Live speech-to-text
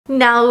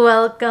Now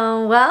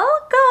welcome.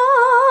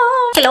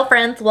 Hello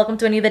friends, welcome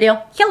to a new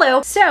video.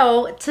 Hello.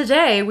 So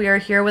today we are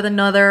here with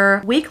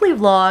another weekly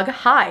vlog.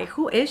 Hi,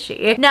 who is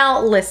she?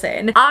 Now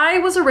listen, I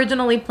was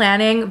originally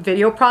planning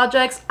video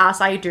projects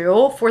as I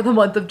do for the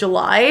month of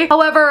July.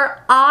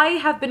 However, I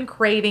have been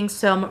craving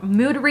some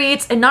mood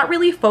reads and not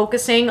really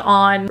focusing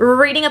on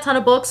reading a ton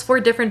of books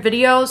for different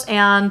videos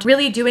and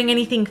really doing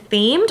anything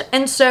themed.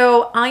 And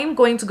so I'm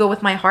going to go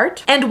with my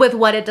heart and with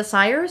what it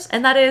desires,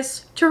 and that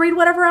is to read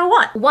whatever I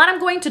want. What I'm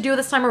going to do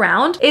this time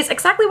around is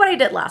exactly what I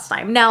did last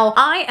time. Now,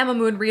 I am a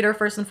mood reader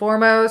first and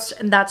foremost,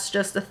 and that's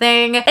just the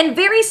thing. And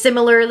very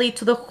similarly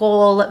to the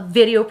whole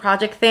video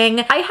project thing,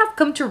 I have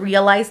come to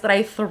realize that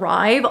I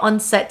thrive on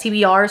set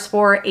TBRs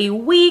for a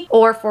week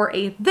or for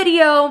a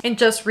video and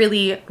just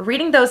really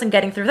reading those and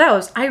getting through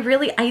those. I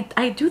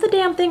do the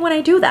damn thing when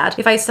I do that.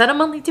 If I set a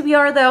monthly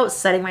TBR though,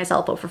 setting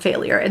myself up for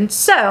failure. And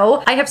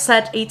so I have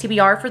set a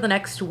TBR for the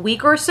next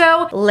week or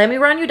so. Let me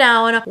run you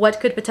down what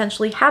could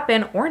potentially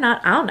happen or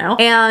not, I don't know.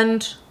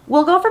 And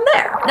we'll go from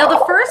there. Now,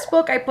 the first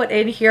book I put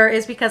in here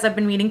is because I've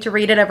been meaning to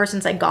read it ever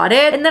since I got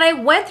it. And then I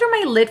went through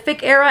my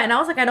litfic era and I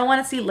was like, I don't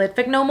want to see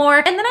litfic no more.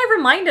 And then I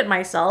reminded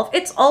myself,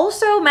 it's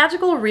also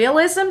magical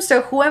realism.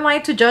 So who am I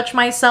to judge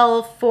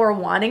myself for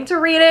wanting to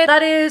read it?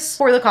 That is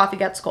For the Coffee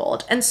Gets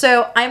Cold. And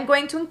so I'm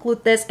going to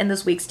include this in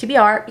this week's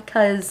TBR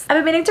because I've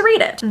been meaning to read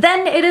it.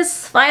 Then it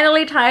is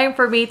finally time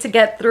for me to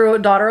get through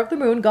Daughter of the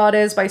Moon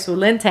Goddess by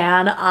Lynn.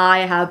 I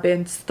have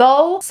been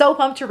so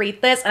pumped to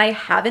read this and I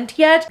haven't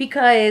yet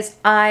because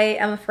I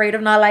am afraid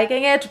of not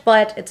liking it,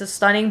 but it's a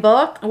stunning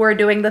book. We're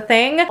doing the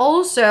thing.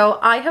 Also,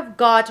 I have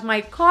got my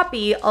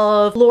copy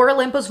of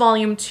Olympus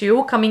Volume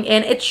 2 coming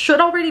in. It should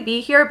already be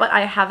here, but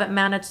I haven't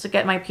managed to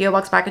get my PO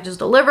Box packages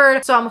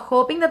delivered. So I'm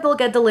hoping that they'll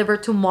get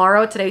delivered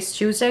tomorrow. Today's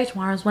Tuesday,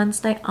 tomorrow's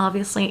Wednesday,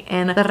 obviously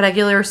in the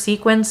regular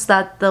sequence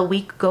that the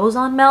week goes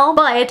on, Mel.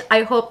 But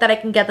I hope that I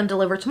can get them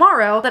delivered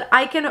tomorrow, that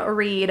I can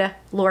read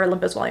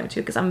Olympus Volume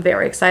 2 because I'm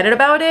very excited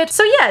about it.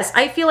 So yes,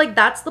 I feel like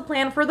that's the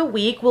plan for the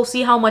week. We'll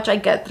see how much I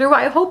get through.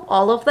 I hope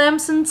all of them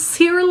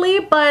sincerely,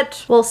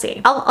 but we'll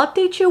see. I'll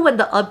update you when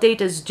the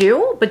update is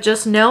due, but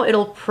just know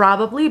it'll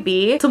probably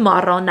be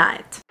tomorrow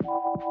night.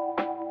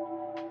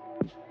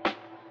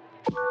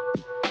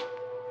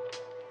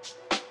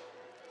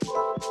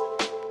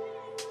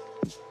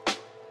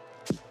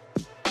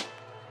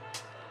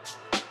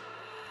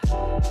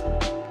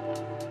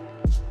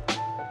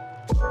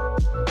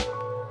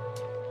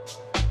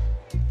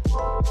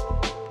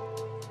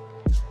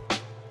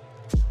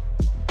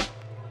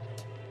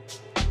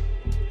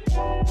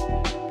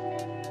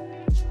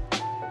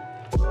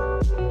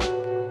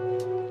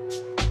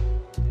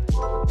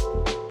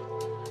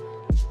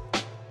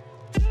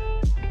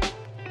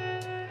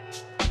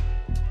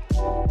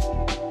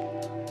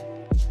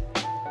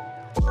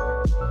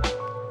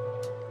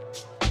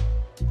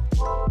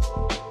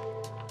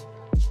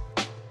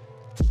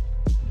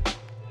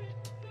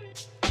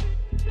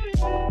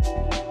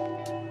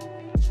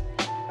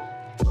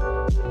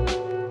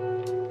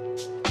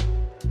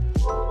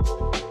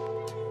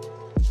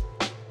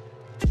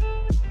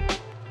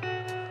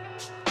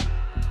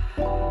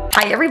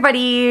 Hi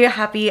everybody,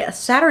 happy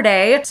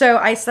Saturday. So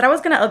I said I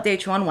was gonna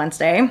update you on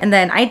Wednesday and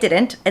then I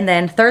didn't, and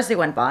then Thursday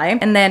went by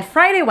and then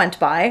Friday went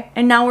by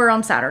and now we're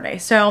on Saturday.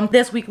 So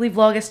this weekly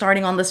vlog is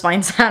starting on this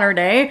fine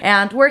Saturday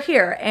and we're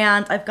here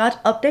and I've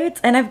got updates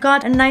and I've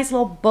got a nice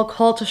little book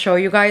haul to show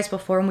you guys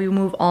before we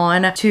move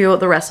on to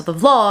the rest of the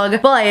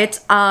vlog.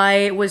 But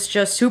I was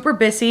just super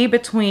busy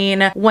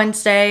between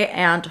Wednesday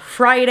and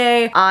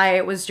Friday. I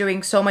was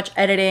doing so much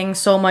editing,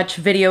 so much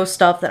video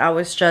stuff that I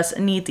was just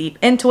knee deep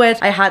into it.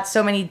 I had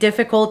so many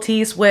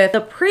difficulties with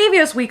the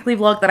previous weekly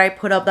vlog that I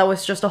put up. That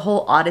was just a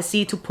whole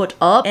odyssey to put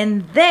up.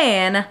 And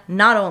then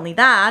not only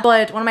that,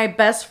 but one of my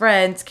best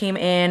friends came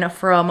in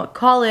from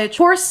college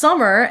for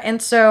summer,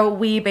 and so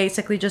we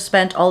basically just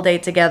spent all day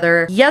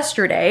together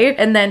yesterday,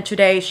 and then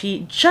today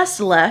she just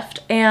left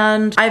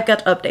and I've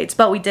got updates.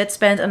 But we did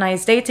spend a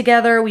nice day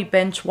together. We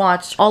binge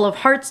watched all of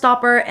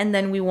Heartstopper and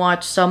then we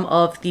watched some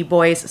of The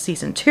Boys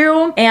season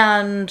 2,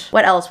 and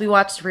what else? We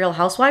watched Real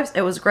Housewives.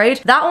 It was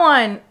great. That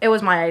one, it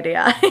was my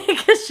idea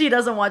because she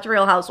doesn't watch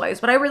Real Housewives,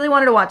 but I really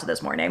wanted to watch it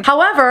this morning.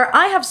 However,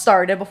 I have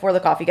started Before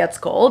the Coffee Gets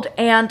Cold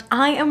and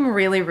I am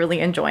really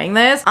enjoying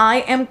this.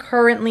 I am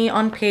currently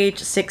on page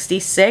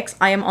 66.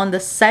 I am on the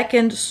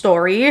second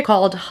story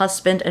called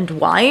Husband and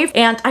Wife,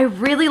 and I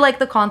really like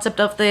the concept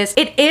of this.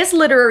 It is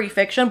literary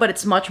fiction, but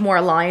it's much more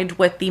aligned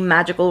with the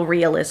magical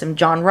realism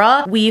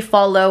genre. We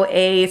follow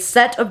a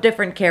set of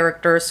different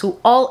characters who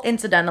all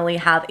incidentally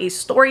have a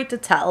story to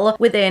tell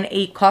within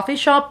a coffee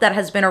shop that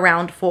has been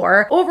around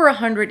for over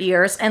 100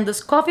 years, and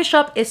this coffee coffee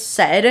shop is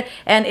said,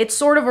 and it's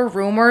sort of a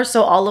rumor,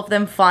 so all of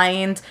them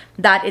find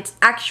that it's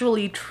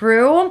actually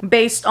true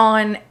based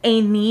on a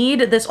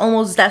need, this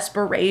almost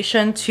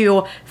desperation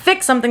to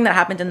fix something that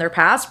happened in their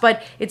past.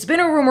 But it's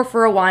been a rumor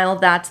for a while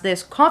that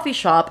this coffee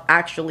shop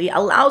actually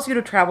allows you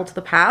to travel to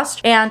the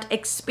past and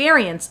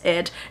experience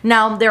it.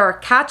 Now, there are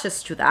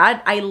catches to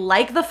that. I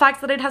like the fact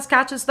that it has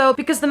catches though,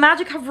 because the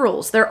magic have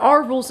rules. There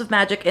are rules of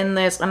magic in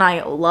this, and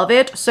I love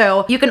it.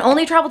 So you can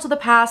only travel to the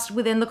past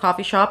within the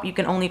coffee shop. You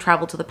can only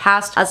travel to the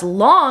past as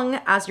long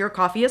as your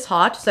coffee is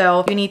hot.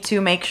 So you need to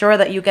make sure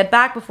that you get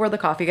back before the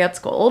coffee gets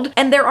cold.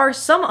 And there are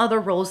some other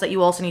rules that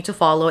you also need to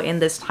follow in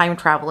this time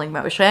traveling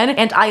motion.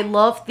 And I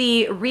love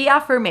the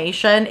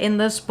reaffirmation in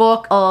this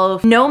book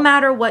of no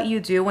matter what you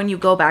do when you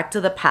go back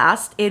to the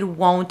past, it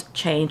won't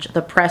change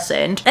the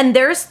present. And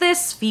there's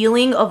this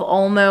feeling of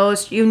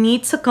almost you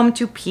need to come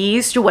to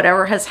peace to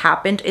whatever has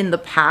happened in the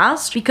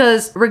past,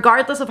 because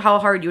regardless of how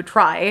hard you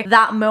try,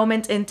 that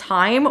moment in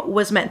time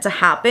was meant to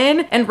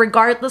happen. And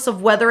regardless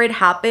of whether it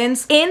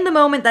happens in the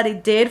moment that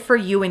it did for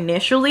you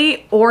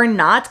initially or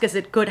not, because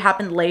it could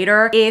happen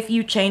later if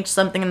you change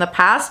something in the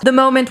past, the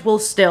moment will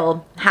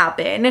still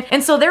happen.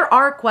 And so there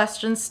are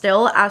questions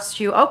still as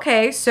to,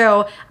 okay,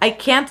 so I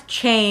can't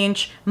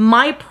change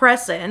my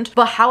present,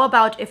 but how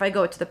about if I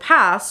go to the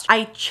past,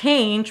 I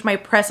change my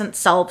present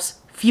self's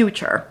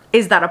future?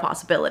 Is that a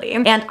possibility?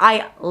 And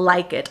I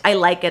like it. I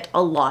like it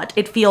a lot.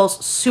 It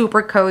feels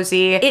super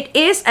cozy. It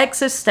is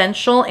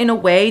existential in a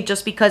way,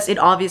 just because it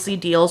obviously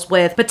deals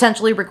with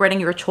potentially regretting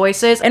your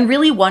choices and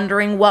really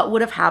wondering what would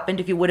have happened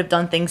if you would have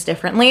done things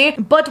differently.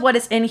 But what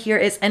is in here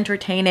is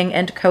entertaining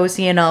and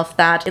cozy enough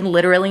that it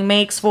literally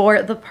makes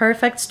for the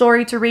perfect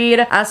story to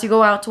read as you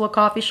go out to a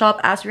coffee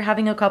shop, as you're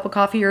having a cup of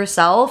coffee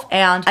yourself.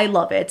 And I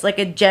love it. Like,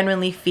 it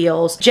genuinely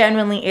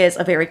is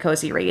a very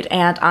cozy read,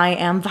 and I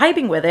am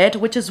vibing with it,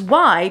 which is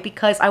why,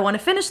 because I want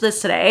to finish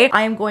this today,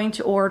 I am going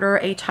to order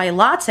a chai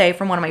latte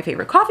from one of my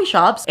favorite coffee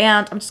shops,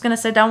 and I'm just gonna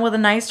sit down with a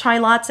nice chai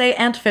latte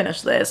and finish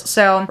this.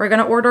 So we're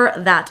gonna order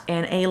that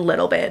in a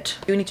little bit.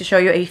 I do need to show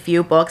you a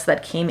few books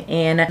that came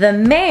in the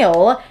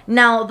mail.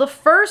 Now, the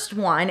first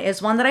one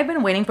is one that I've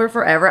been waiting for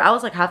forever. I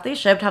was like, have they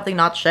shipped? Have they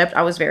not shipped?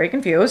 I was very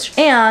confused.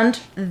 And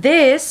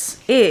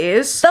this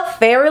is the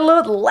Fairy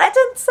Loot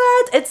Legend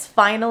set. It's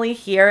finally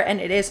here,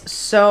 and it is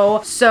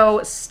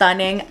so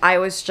stunning. I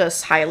was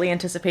just highly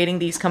anticipating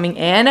these coming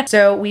in.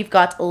 So we've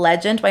got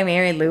Legend by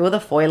Mary Lou. The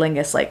foiling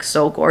is like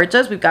so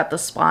gorgeous. We've got the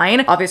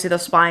spine. Obviously the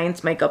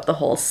spines make up the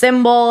whole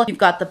symbol. You've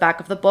got the back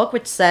of the book,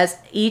 which says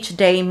each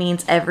day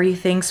means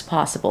everything's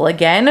possible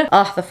again.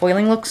 The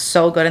foiling looks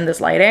so good in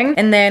this lighting.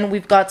 And then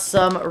we've got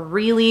some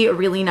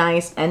really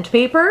nice end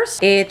papers.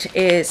 It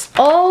is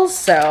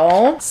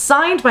also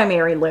signed by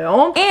Mary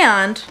Lou,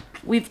 and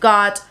we've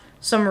got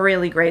some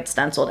really great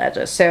stenciled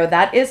edges. So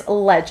that is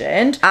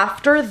Legend.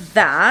 After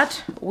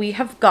that, we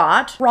have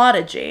got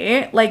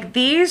Prodigy. Like,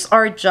 these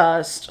are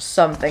just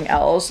something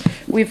else.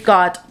 We've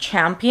got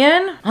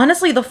Champion.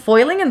 Honestly, the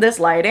foiling in this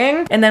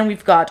lighting. And then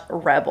we've got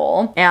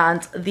Rebel.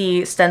 And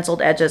the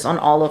stenciled edges on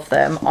all of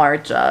them are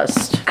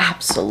just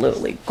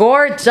absolutely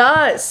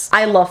gorgeous.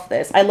 I love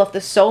this. I love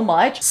this so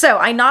much. So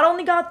I not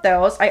only got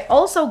those, I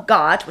also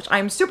got, which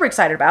I'm super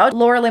excited about,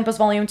 Lore Olympus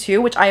Volume 2,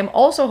 which I am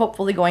also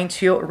hopefully going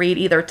to read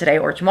either today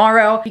or tomorrow,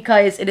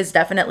 because it is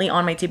definitely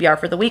on my TBR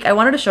for the week. I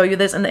wanted to show you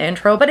this in the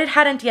intro, but it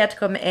hadn't yet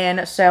come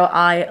in, so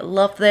I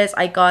love this.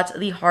 I got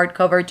the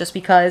hardcover just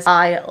because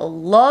I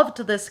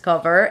loved this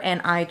cover, and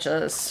I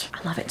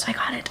love it, so I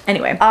got it.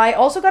 Anyway, I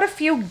also got a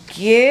few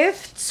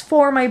gifts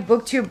for my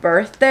booktube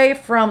birthday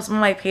from some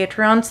of my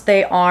Patreons.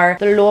 They are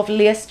the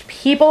loveliest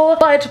people.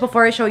 But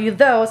before I show you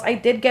those, I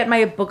did get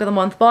my book of the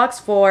month box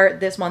for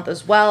this month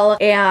as well,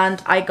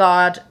 and I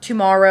got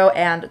Tomorrow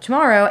and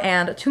Tomorrow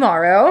and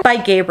Tomorrow by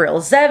Gabriel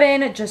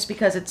Zevin, just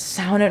because it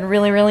sounded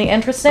really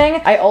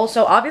interesting. I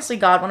also obviously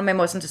got one of my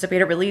most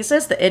anticipated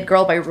releases, The It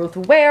Girl by Ruth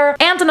Ware,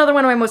 and another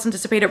one of my most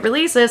anticipated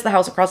releases, The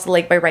House Across the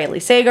Lake by Riley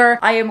Sager.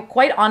 I am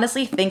quite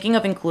honestly thinking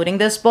of including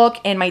this book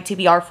in my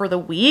TBR for the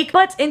week,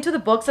 but into the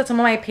books that some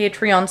of my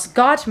Patreons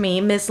got me,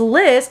 Miss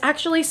Liz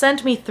actually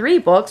sent me 3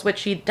 books, which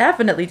she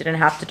definitely didn't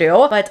have to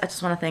do, but I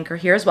just want to thank her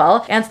here as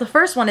well. And the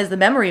first one is The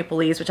Memory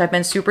Police, which I've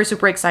been super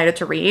excited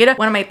to read.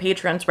 One of my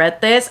Patreons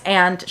read this,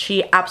 and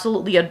she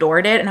absolutely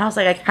adored it, and I was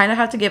like, I kind of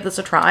have to give this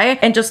a try.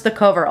 And just the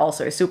cover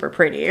also is super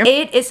pretty.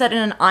 It is set in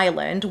an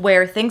island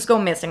where things go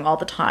missing all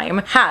the time.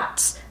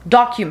 Hats,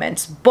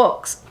 documents,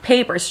 books,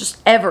 papers,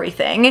 just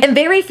everything. And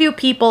very few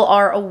people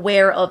are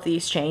aware of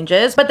these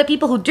changes, but the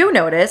people who do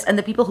notice and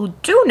the people who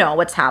do know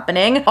what's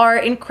happening are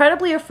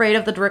incredibly afraid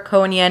of the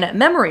draconian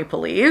Memory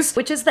Police,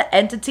 which is the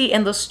entity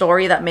in the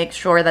story that makes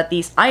sure that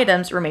these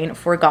items remain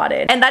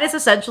forgotten. And that is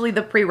essentially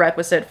the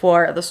prerequisite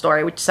for the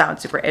story, which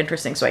sounds super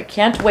interesting, so I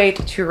can't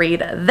wait to read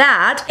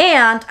that.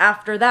 And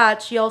after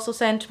that, she also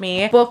sent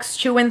me books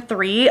 2 and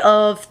 3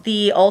 of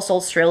the All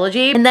Souls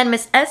trilogy. And then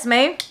Miss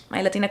Esme,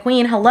 my Latina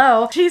queen,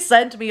 hello, she she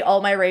sent me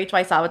All My Rage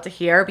by Sabbath to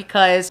hear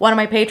because one of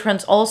my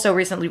patrons also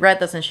recently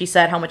read this and she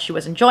said how much she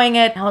was enjoying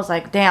it. And I was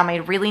like, damn, I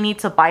really need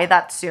to buy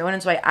that soon.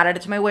 And so I added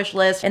it to my wish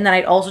list. And then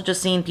I'd also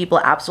just seen people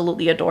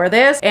absolutely adore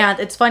this. And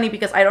it's funny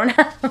because I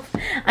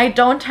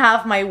don't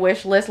have my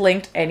wish list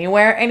linked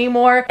anywhere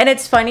anymore. And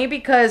it's funny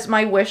because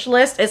my wish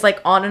list is like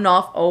on and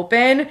off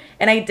open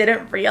and I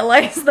didn't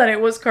realize that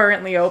it was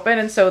currently open.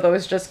 And so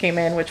those just came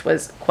in, which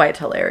was quite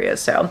hilarious.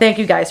 So thank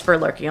you guys for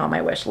lurking on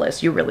my wish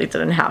list. You really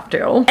didn't have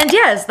to. And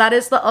yes, that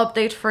is the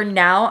update for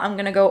now. I'm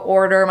gonna go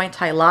order my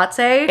Thai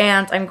latte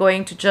and I'm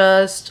going to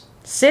just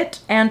sit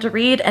and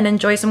read and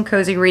enjoy some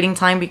cozy reading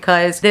time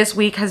because this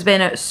week has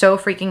been so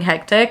freaking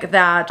hectic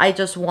that I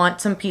just want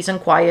some peace and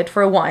quiet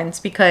for once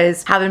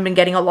because I haven't been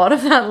getting a lot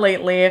of that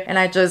lately and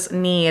I just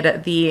need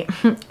the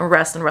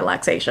rest and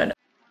relaxation.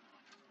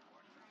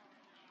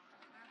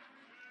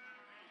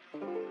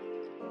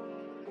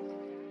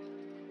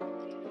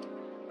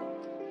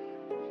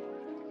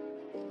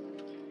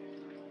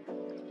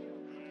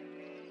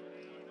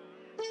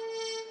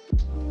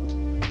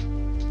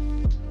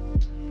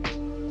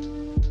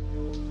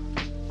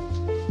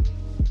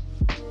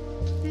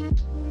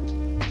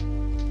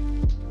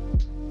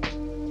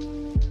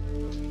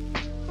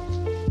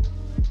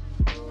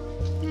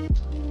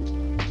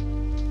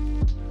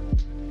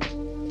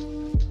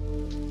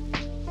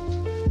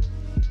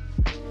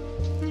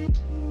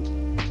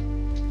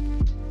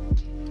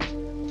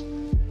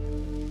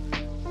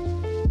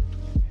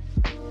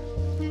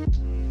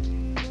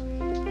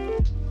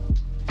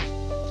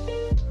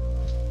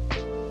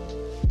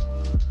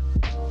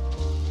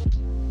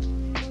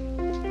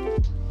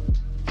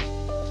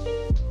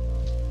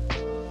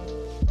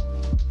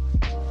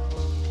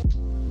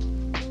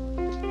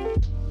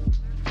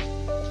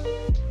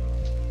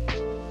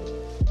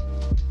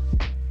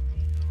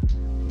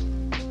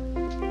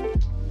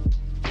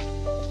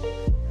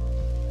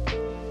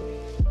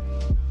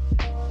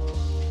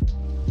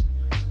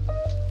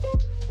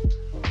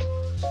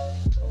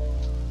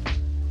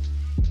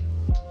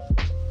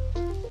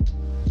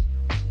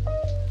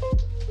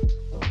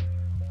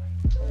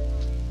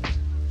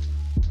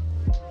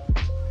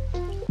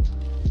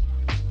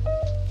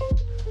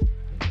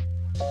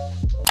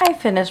 I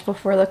finished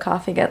before the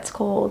coffee gets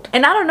cold.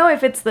 And I don't know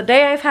if it's the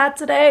day I've had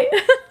today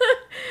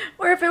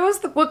or if it was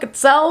the book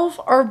itself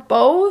or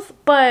both,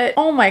 but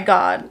oh my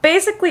god.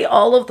 Basically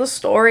all of the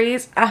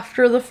stories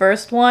after the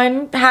first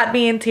one had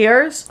me in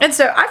tears. And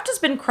so I've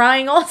just been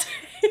crying all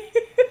day.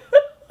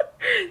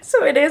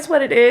 So it is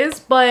what it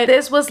is, but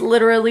this was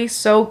literally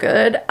so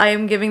good. I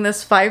am giving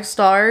this 5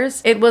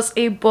 stars. It was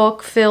a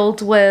book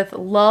filled with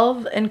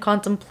love and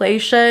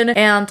contemplation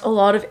and a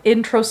lot of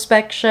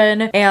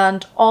introspection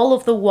and all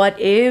of the what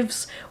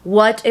ifs.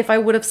 What if I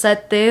would have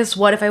said this?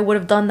 What if I would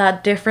have done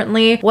that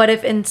differently? What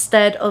if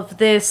instead of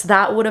this,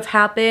 that would have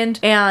happened?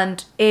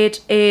 And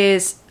it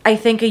is, I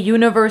think, a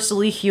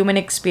universally human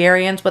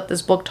experience what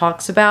this book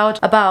talks about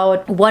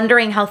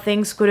wondering how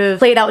things could have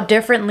played out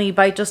differently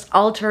by just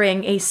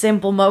altering a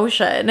simple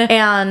motion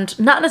and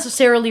not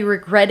necessarily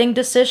regretting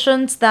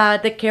decisions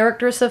that the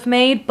characters have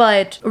made,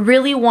 but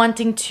really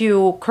wanting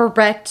to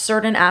correct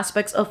certain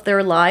aspects of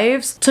their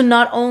lives to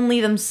not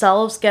only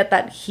themselves get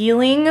that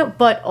healing,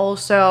 but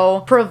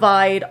also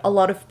provide a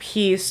lot of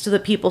peace to the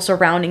people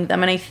surrounding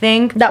them. And I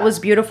think that was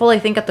beautiful. I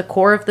think at the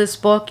core of this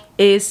book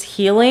is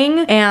healing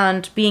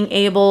and being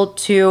able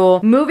to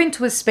move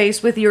into a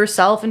space with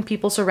yourself and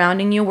people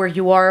surrounding you where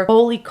you are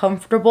wholly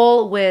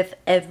comfortable with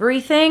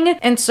everything.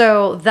 And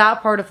so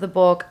that part of the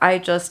book I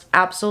just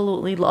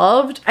absolutely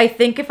loved. I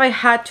think if I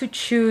had to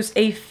choose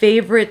a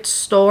favorite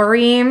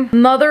story,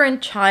 Mother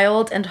and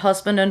Child and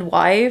Husband and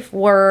Wife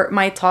were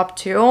my top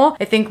 2.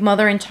 I think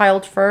Mother and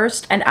Child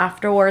first and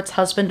afterwards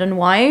Husband and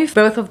Wife.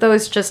 Both of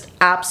those just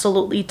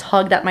absolutely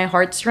tugged at my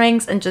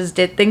heartstrings and just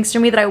did things to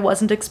me that I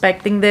wasn't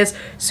expecting this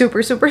super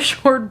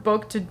short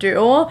book to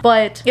do.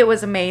 But it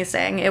was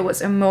amazing. It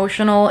was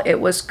emotional. It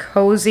was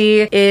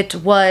cozy. It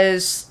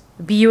was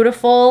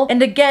beautiful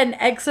and again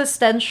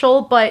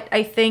existential, but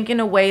I think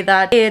in a way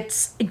that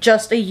it's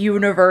just a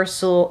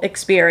universal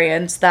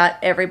experience that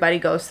everybody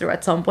goes through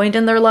at some point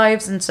in their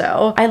lives. And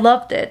so I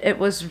loved it. It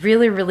was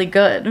really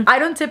good. I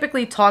don't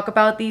typically talk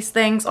about these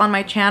things on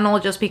my channel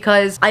just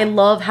because I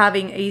love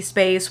having a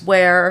space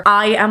where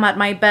I am at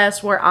my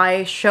best, where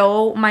I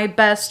show my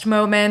best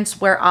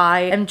moments, where I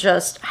am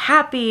just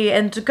happy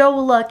and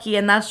go-lucky,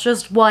 and that's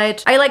just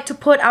what I like to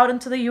put out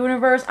into the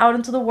universe, out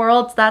into the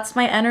world. That's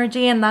my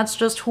energy and that's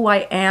just who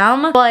I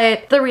am.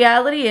 But the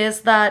reality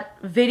is that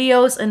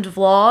videos and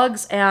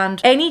vlogs and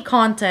any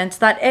content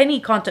that any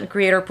content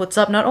creator puts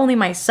up, not only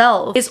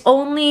myself, is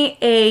only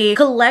a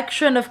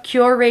collection of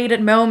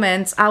curated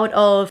moments out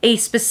of a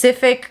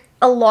specific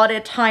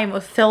allotted time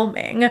of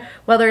filming,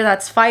 whether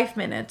that's 5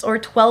 minutes or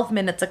 12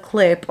 minutes a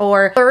clip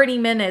or 30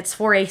 minutes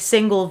for a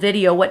single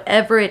video,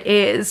 whatever it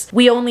is,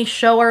 we only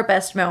show our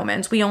best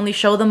moments. We only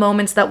show the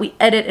moments that we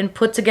edit and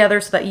put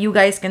together so that you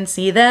guys can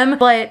see them.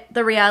 But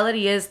the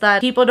reality is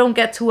that people don't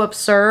get to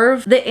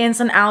observe the ins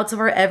and outs of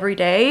our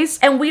everydays,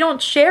 and we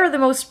don't share the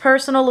most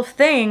personal of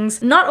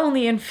things, not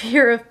only in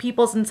fear of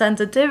people's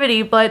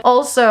insensitivity, but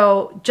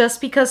also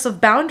just because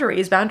of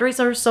boundaries. Boundaries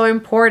are so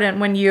important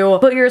when you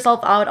put yourself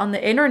out on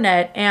the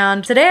internet.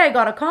 And today I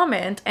got a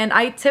comment, and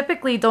I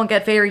typically don't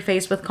get very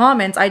faced with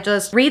comments. I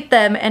just read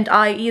them and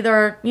I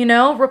either, you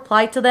know,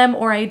 reply to them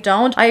or I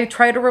don't. I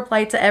try to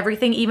reply to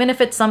everything, even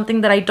if it's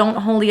something that I don't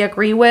wholly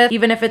agree with,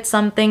 even if it's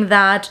something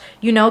that,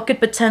 you know, could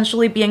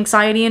potentially be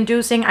anxiety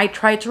inducing. I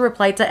try to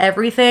reply to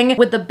everything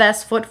with the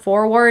best foot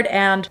forward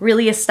and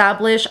really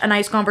establish a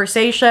nice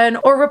conversation,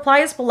 or reply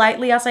as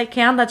politely as I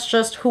can. That's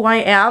just who I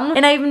am.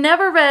 And I've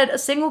never read a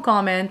single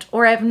comment,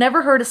 or I've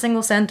never heard a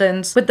single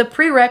sentence with the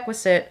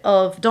prerequisite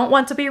of don't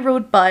want to be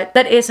rude, but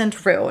that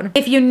isn't rude.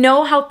 If you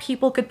know how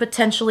people could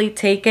potentially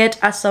take it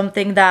as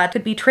something that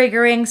could be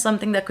triggering,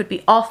 something that could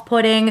be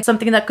off-putting,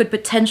 something that could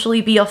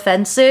potentially be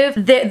offensive,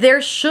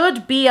 there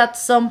should be at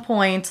some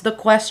point the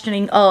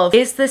questioning of,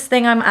 is this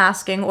thing I'm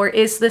asking or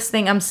is this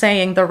thing I'm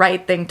saying the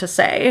right thing to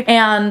say?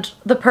 And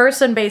the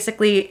person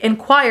basically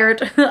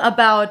inquired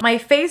about my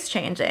face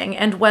changing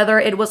and whether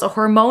it was a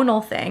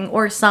hormonal thing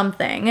or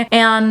something.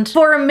 And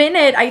for a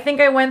minute, I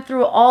think I went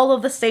through all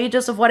of the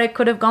stages of what I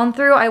could have gone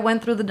through. I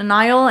went through the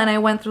denial, and I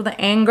went through the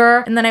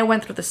anger, and then I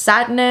went through the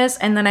sadness,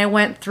 and then I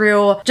went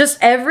through just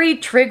every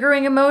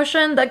triggering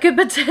emotion that could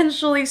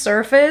potentially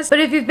surface. But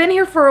if you've been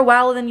here for a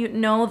while, then you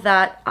know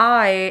that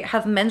I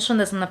have mentioned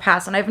this in the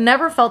past, and I've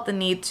never felt the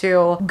need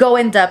to go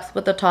in depth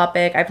with the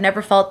topic. I've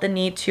never felt the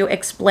need to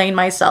explain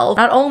myself,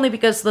 not only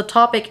because the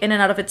topic in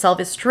and out of itself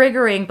is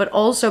triggering, but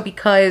also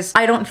because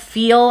I don't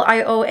feel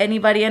I owe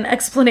anybody an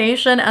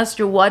explanation as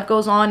to what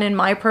goes on in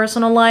my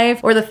personal life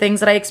or the things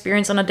that I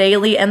experience on a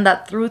daily, and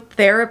that through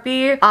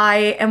therapy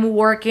I am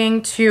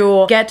working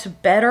to get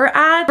better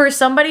at. For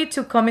somebody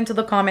to come into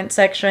the comment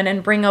section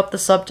and bring up the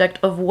subject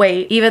of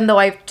weight, even though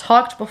I've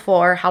talked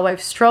before how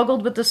I've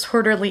struggled with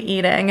disorderly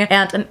eating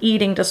and an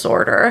eating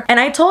disorder, and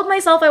I told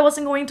myself I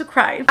wasn't going to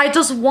cry. I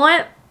just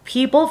want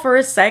people for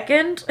a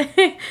second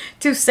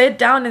to sit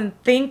down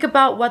and think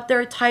about what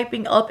they're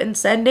typing up and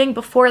sending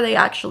before they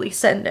actually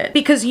send it,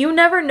 because you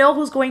never know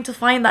who's going to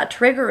find that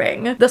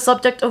triggering. The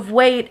subject of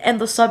weight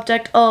and the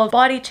subject of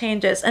body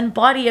changes and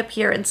body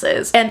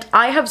appearances, and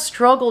I have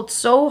struggled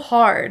so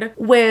hard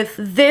with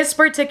this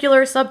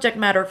particular subject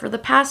matter for the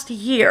past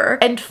year,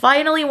 and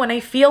finally when I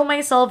feel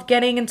myself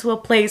getting into a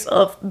place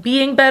of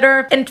being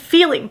better and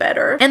feeling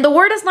better, and the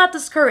word is not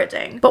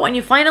discouraging, but when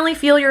you finally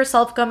feel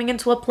yourself coming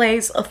into a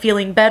place of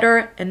feeling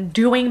better and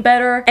doing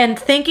better and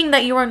thinking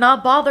that you are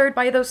not bothered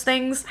by those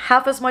things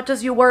half as much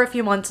as you were a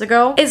few months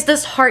ago, is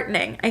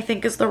disheartening, I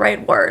think is the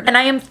right word. And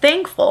I am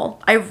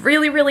thankful. I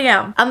really, really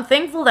am. I'm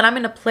thankful that I'm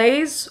in a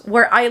place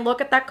where I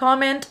look at that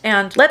comment,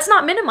 and let's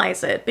not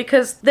minimize it,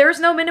 because there's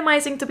no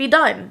minimizing to be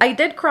done. I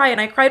did cry, and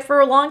I cried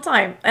for a long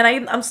time, and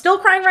I'm still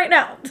crying right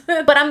now.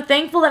 But I'm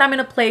thankful that I'm in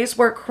a place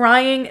where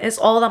crying is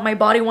all that my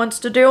body wants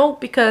to do,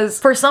 because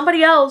for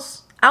somebody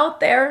else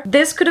out there,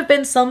 this could have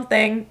been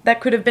something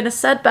that could have been a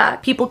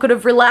setback. People could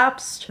have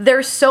relapsed.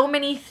 There's so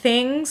many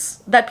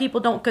things that people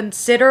don't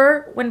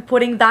consider when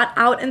putting that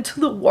out into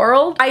the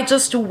world. I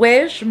just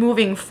wish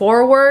moving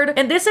forward,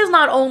 and this is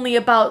not only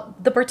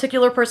about the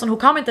particular person who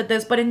commented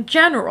this, but in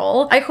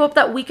general, I hope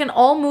that we can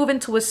all move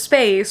into a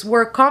space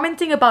where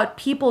commenting about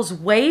people's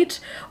weight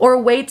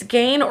or weight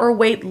gain or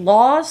weight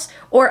loss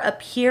or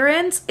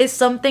appearance is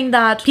something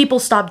that people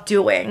stop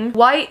doing.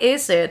 Why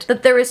is it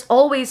that there is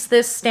always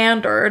this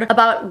standard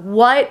about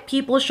what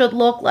people should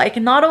look like?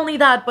 And not only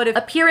that, but if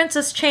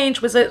appearances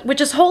change,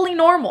 which is wholly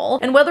normal,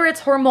 and whether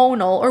it's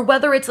hormonal or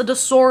whether it's a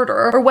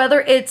disorder or whether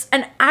it's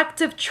an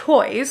active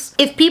choice,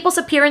 if people's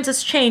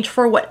appearances change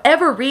for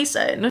whatever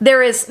reason,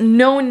 there is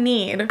no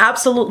need,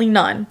 absolutely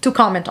none, to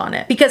comment on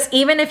it. Because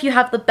even if you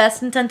have the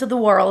best intent of the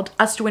world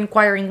as to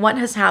inquiring what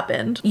has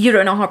happened, you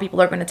don't know how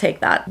people are going to take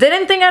that.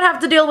 Didn't think I'd have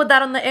to deal with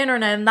that on the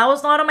internet, and that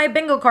was not on my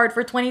bingo card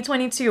for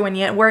 2022, and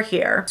yet we're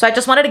here. So I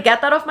just wanted to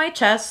get that off my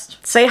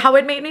chest, say how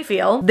it made me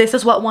feel. This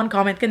is what one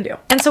comment can do.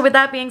 And so with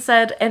that being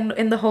said, and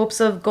in the hopes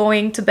of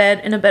going to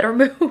bed in a better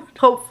mood,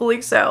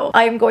 hopefully so,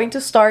 I'm going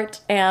to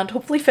start and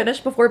hopefully finish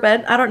before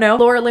bed, I don't know,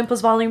 Lower Olympus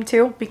Volume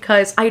 2,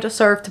 because I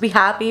deserve to be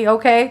happy,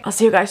 okay? I'll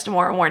see you guys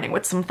tomorrow morning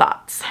with some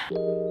thoughts.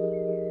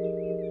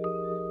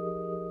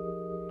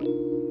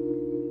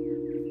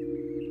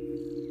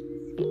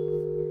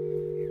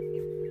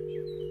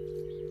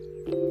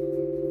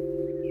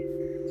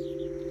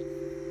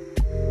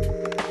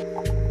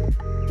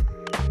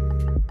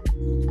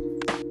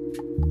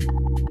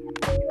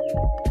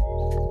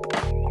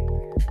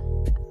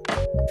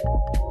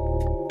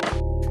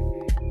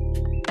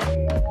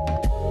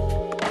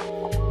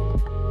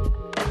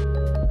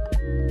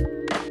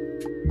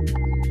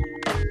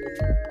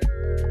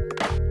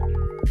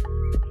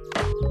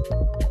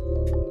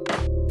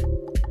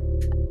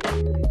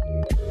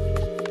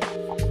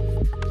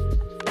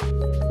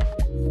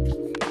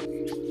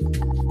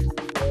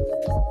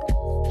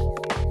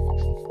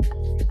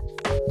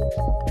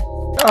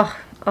 Ugh.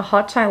 A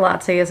hot chai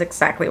latte is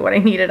exactly what I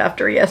needed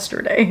after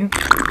yesterday.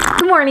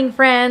 Good morning,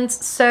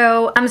 friends.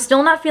 So I'm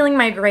still not feeling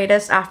my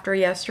greatest after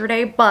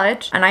yesterday,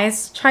 but a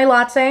nice chai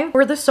latte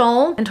for the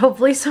soul and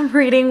hopefully some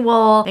reading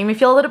will make me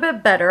feel a little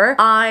bit better.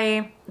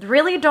 I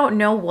really don't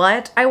know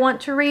what I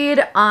want to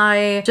read.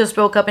 I just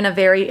woke up in a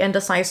very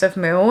indecisive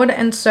mood,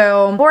 and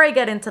so before I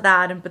get into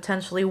that and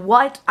potentially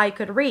what I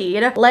could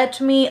read,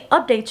 let me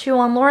update you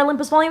on Lore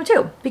Olympus Volume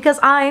 2 because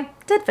I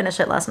did finish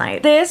it last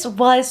night. This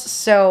was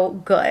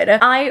so good.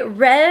 I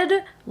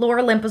read Lore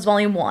Olympus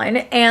Volume 1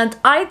 and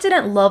I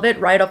didn't love it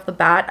right off the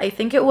bat. I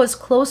think it was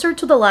closer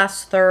to the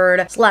last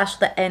third /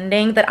 the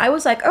ending that I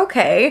was like,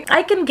 okay,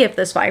 I can give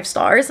this 5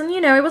 stars, and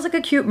you know, it was like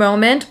a cute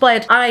moment,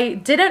 but I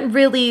didn't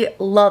really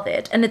love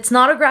it. And it's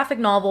not a graphic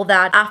novel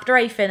that after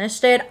I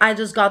finished it, I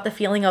just got the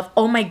feeling of,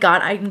 oh my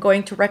god, I'm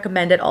going to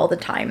recommend it all the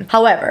time.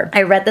 However,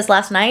 I read this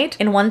last night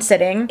in one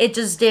sitting. It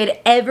just did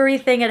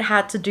everything it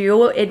had to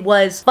do. It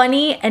was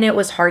funny and it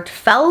was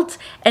heartfelt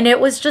and it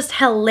was just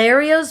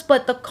hilarious,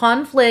 but the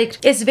conflict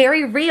is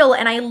very real,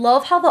 and I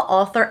love how the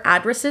author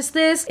addresses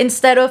this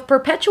instead of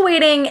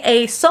perpetuating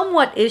a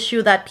somewhat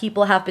issue that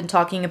people have been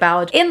talking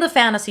about in the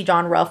fantasy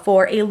genre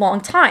for a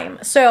long time.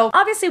 So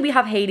obviously we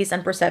have Hades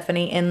and Persephone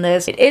in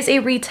this. It is a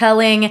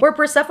retelling where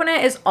Persephone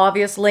is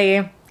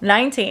obviously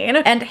 19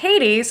 and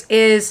Hades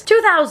is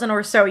 2000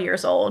 or so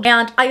years old.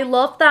 And I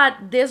love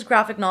that this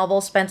graphic novel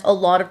spends a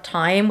lot of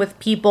time with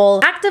people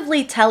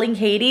actively telling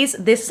Hades,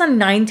 this is a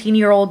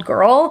 19-year-old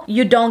girl,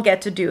 you don't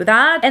get to do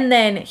that. And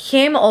then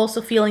him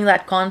also feeling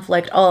that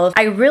conflict of,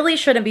 I really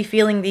shouldn't be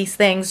feeling these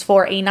things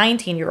for a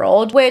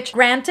 19-year-old, which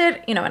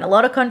granted, you know, in a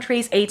lot of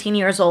countries, 18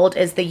 years old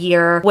is the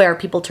year where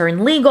people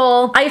turn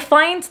legal. I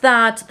find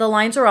that the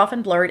lines are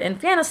often blurred in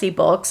fantasy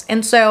books.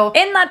 And so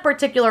in that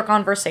particular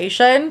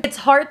conversation, it's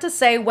hard to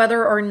say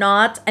whether or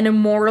not an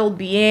immoral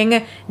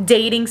being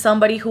dating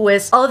somebody who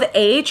is of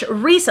age,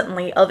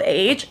 recently of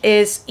age,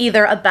 is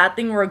either a bad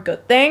thing or a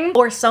good thing,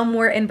 or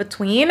somewhere in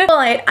between.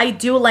 But I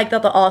do like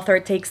that the author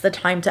takes the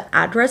time to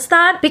address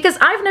that, because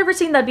I've never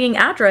seen that being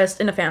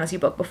addressed in a fantasy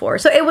book before.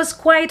 So it was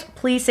quite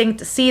pleasing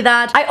to see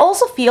that. I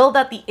also feel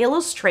that the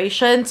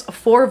illustrations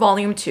for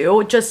Volume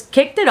 2 just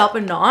kicked it up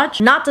a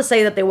notch. Not to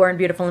say that they weren't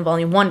beautiful in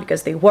Volume 1,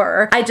 because they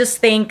were. I just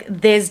think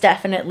this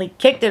definitely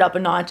kicked it up a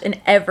notch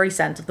in every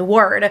sense of the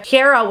word.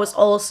 Hera was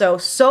also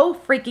so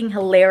freaking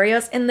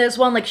hilarious in this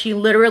one. Like, she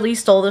literally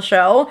stole the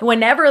show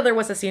whenever there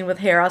was a scene with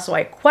Hera, so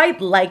I quite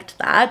liked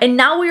that. And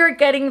now we are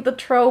getting the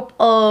trope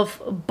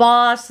of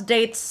boss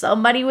dates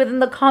somebody within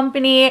the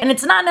company, and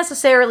it's not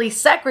necessarily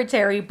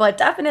secretary, but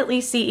definitely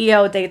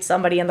CEO dates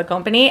somebody in the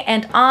company,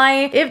 and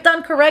I, if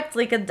done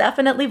correctly, could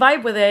definitely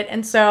vibe with it.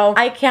 And so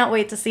I can't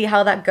wait to see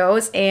how that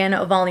goes in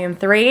Volume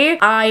 3.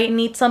 I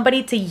need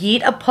somebody to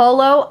yeet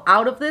Apollo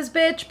out of this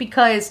bitch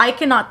because I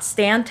cannot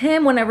stand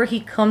him whenever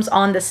he comes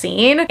on the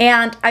scene,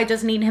 and I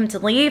just need him to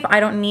leave. I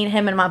don't need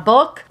him in my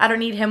book. I don't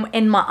need him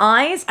in my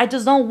eyes. I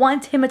just don't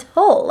want him at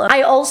all.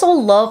 I also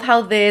love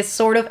how this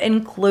sort of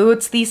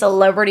includes the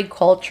celebrity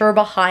culture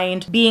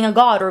behind being a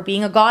god or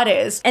being a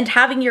goddess and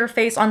having your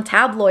face on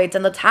tabloids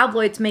and the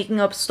tabloids making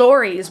up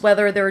stories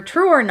whether they're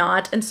true or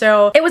not. And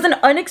so it was an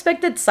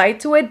unexpected side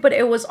to it, but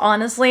it was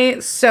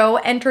honestly so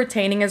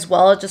entertaining as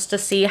well, just to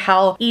see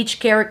how each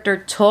character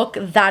took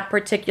that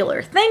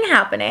particular thing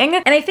happening.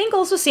 And I think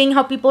also seeing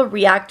how people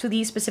react to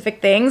these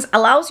specific things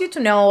allows you to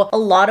know a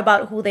lot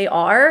about who they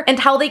are and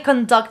how they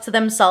conduct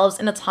themselves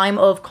in a time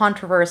of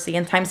controversy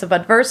and times of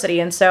adversity.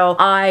 And so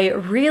I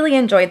really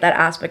enjoyed that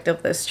aspect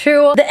of this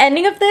too. The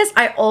ending of this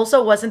I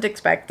also wasn't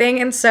expecting,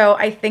 and so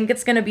I think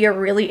it's going to be a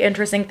really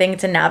interesting thing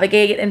to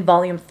navigate in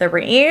Volume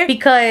 3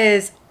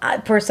 because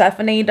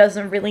Persephone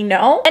doesn't really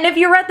know. And if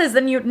you read this,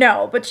 then you'd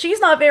know, but she's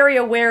not very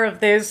aware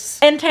of this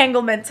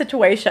entanglement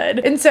situation.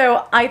 And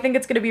so I think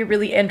it's going to be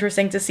really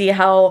interesting to see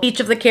how each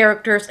of the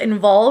characters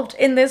involved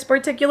in this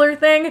particular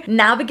thing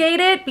navigate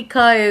it,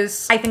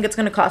 because I think it's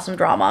going to cause some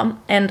drama,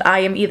 and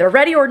I am either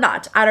ready or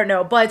not. I don't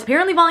know, but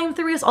apparently Volume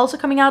 3 is also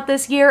coming out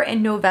this year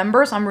in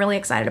November, so I'm really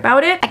excited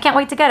about it. I can't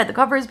wait to get it. The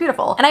cover is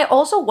beautiful. And I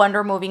also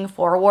wonder moving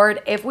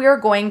forward if we are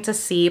going to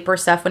see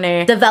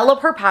Persephone develop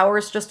her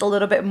powers just a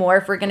little bit more,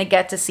 if we're going to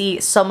get to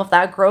see some of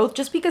that growth,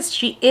 just because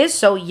she is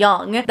so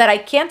young that I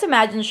can't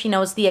imagine she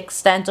knows the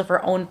extent of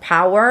her own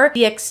power,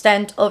 the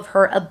extent of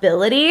her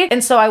ability.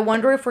 And so I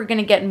wonder if we're going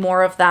to get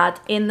more of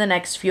that in the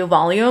next few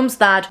volumes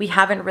that we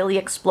haven't really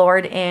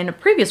explored in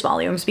previous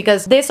volumes,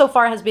 because this so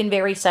far has been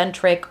very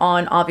centric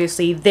on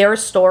obviously their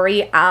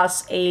story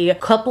as a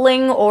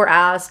coupling or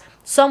as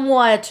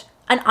somewhat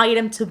an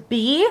item to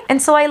be.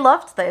 And so I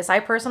loved this.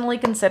 I personally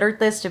considered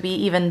this to be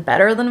even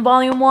better than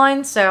Volume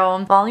 1.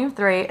 So Volume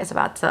 3 is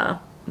about to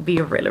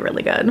be really,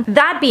 really good.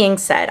 That being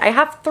said, I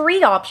have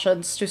 3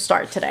 options to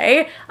start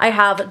today. I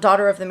have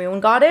Daughter of the Moon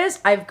Goddess,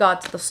 I've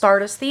got The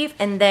Stardust Thief,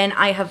 and then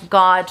I have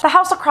got The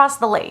House Across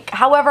the Lake.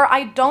 However,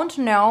 I don't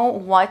know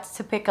what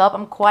to pick up.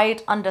 I'm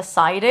quite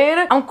undecided.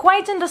 I'm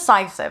quite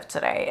indecisive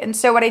today. And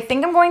so what I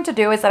think I'm going to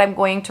do is that I'm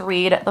going to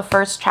read the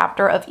first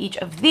chapter of each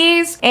of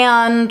these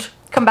and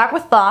come back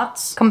with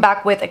thoughts, come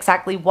back with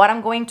exactly what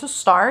I'm going to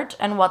start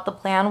and what the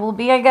plan will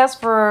be, I guess,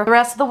 for the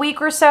rest of the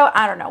week or so.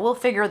 I don't know, we'll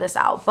figure this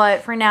out.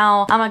 But for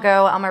now, I'm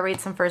gonna read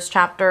some first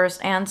chapters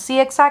and see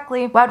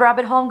exactly what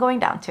rabbit hole I'm going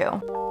down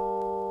to.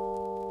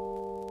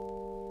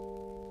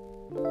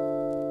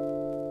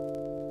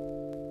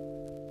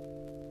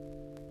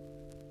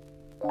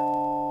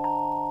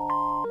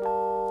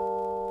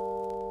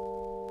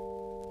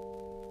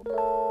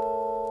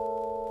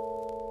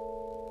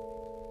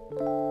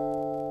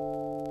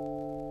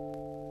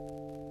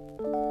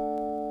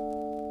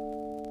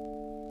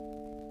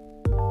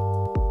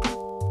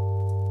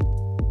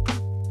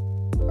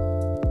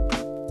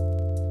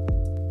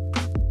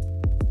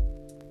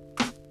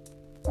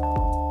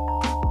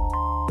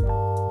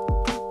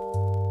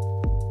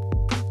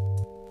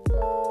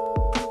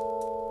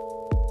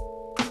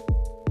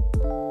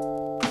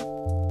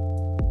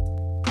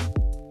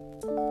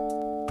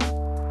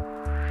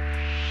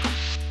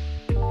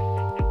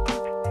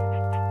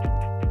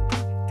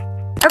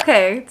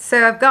 Okay,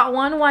 so I've got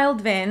one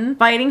wild Vin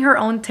biting her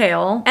own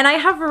tail, and I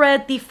have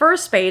read the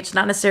first page,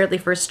 not necessarily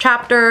first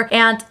chapter,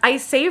 and I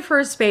say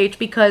first page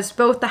because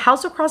both The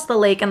House Across the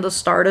Lake and The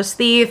Stardust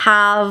Thief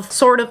have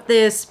sort of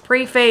this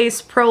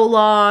preface,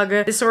 prologue,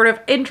 this sort of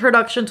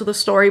introduction to the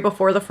story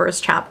before the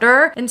first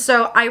chapter. And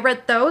so I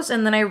read those,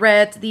 and then I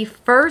read the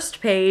first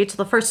page,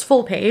 the first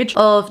full page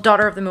of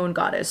Daughter of the Moon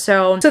Goddess.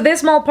 So this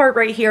small part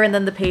right here and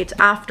then the page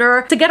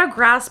after to get a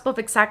grasp of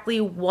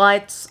exactly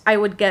what I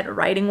would get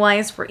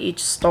writing-wise for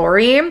each story.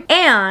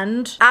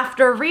 And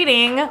after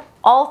reading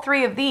all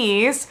three of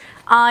these,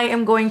 I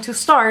am going to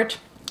start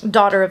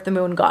Daughter of the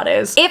Moon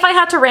Goddess. If I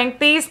had to rank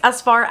these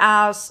as far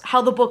as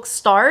how the book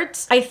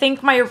starts, I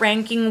think my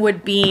ranking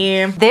would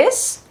be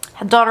this: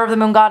 Daughter of the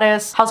Moon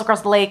Goddess, House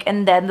Across the Lake,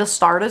 and then The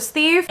Stardust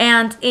Thief.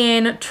 And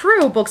in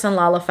true Books and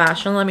Lala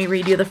fashion, let me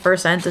read you the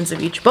first sentence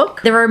of each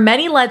book. There are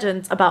many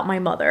legends about my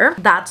mother.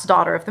 That's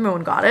Daughter of the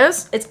Moon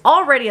Goddess. It's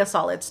already a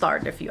solid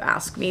start if you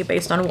ask me,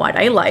 based on what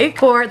I like.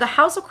 For The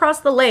House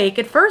Across the Lake,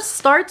 it first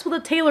starts with a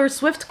Taylor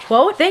Swift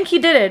quote. Think he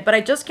did it, but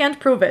I just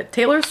can't prove it.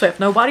 Taylor Swift,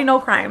 no body, no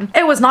crime.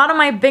 It was not on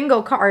my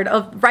bingo card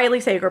of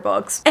Riley Sager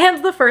books.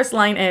 And the first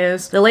line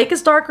is, the lake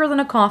is darker than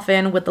a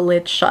coffin with the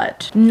lid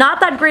shut. Not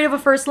that great of a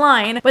first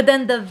line, but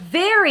then the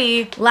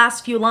very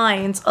last few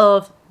lines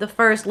of the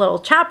first little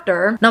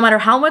chapter, no matter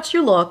how much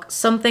you look,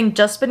 something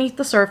just beneath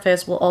the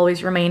surface will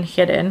always remain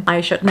hidden. I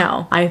should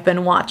know. I've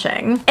been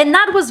watching. And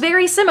that was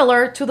very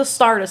similar to The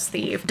Stardust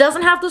Thief.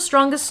 Doesn't have the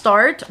strongest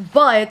start,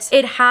 but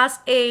it has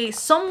a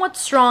somewhat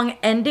strong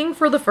ending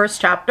for the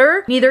first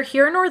chapter. Neither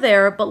here nor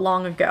there, but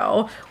long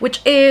ago,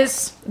 which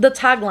is the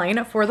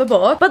tagline for the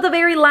book. But the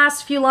very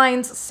last few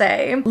lines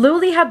say,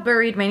 Luli had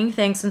buried many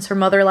things since her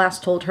mother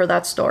last told her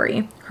that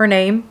story. Her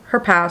name,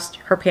 her past,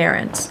 her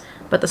parents.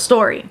 But the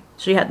story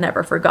she had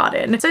never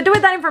forgotten. So do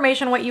with that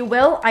information what you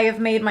will. I have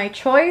made my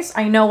choice.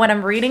 I know what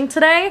I'm reading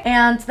today,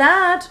 and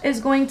that is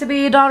going to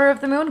be Daughter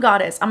of the Moon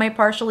Goddess. Am I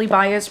partially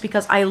biased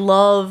because I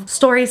love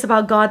stories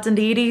about gods and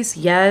deities?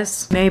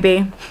 Yes,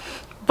 maybe.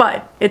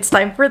 But it's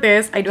time for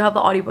this. I do have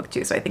the audiobook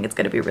too, so I think it's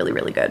gonna be really,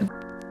 really good.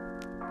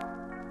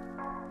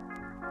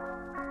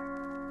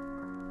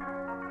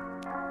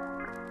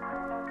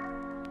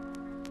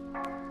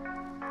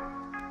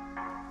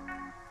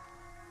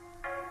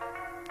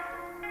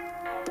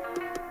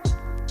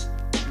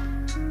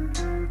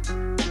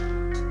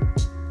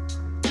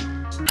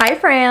 Hi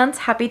friends,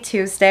 happy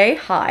Tuesday.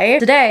 Hi.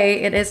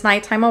 Today it is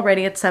nighttime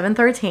already at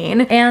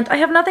 7:13 and I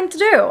have nothing to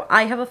do.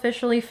 I have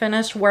officially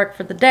finished work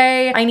for the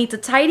day. I need to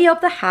tidy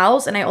up the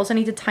house and I also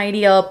need to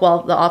tidy up,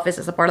 well, the office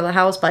is a part of the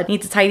house, but I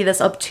need to tidy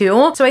this up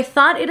too. So I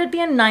thought it'd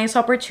be a nice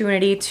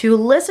opportunity to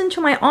listen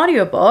to my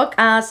audiobook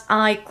as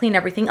I clean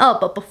everything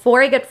up. But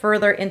before I get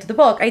further into the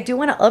book, I do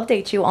want to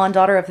update you on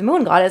Daughter of the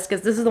Moon Goddess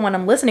because this is the one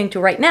I'm listening to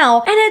right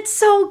now and it's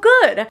so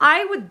good.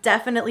 I would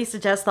definitely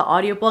suggest the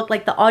audiobook.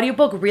 Like, the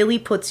audiobook really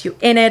puts you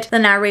in it. The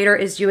narrator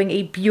is doing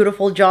a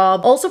beautiful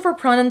job. Also, for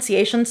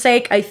pronunciation's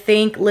sake, I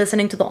think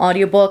listening to the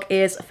audiobook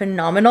is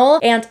phenomenal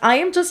and I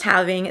am just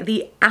having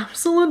the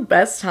absolute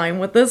best time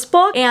with this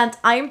book and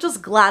I am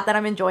just glad that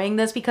I'm enjoying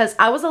this because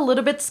I was a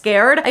little bit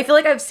scared. I feel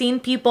like I've seen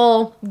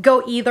people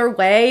go either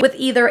way with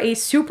either a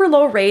super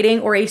low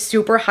rating or a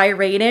super high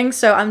rating,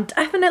 so I'm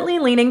definitely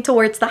leaning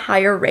towards the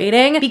higher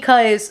rating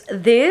because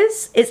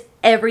this is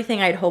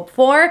everything I'd hoped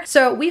for.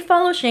 So we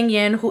follow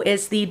Xingyin, who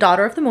is the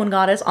daughter of the Moon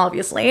Goddess,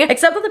 obviously,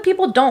 except that the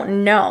people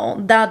don't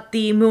know that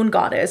the Moon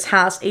Goddess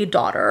has a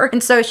daughter.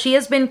 And so she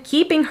has been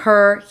keeping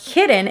her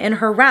hidden in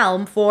her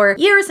realm for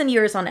years and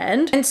years on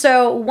end. And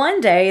so one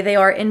day they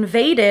are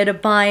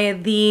invaded by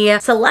the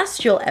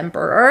Celestial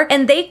Emperor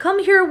and they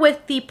come here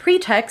with the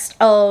pretext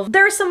of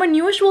there's some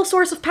unusual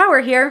source of power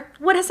here.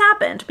 what has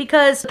happened,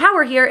 because the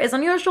power here is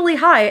unusually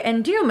high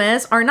and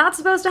Dumas are not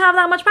supposed to have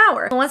that much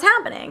power. What's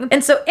happening?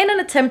 And so in an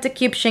attempt to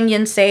keep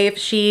Xingyin safe,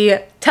 she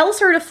tells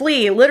her to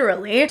flee,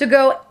 literally, to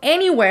go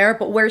anywhere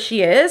but where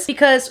she is,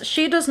 because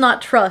she does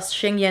not trust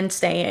Xingyin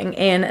staying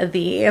in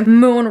the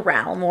moon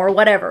realm or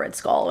whatever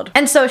it's called.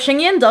 And so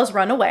Xingyin does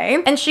run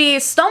away, and she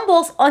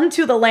stumbles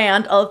onto the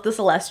land of the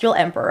Celestial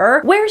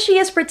Emperor, where she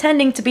is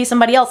pretending to be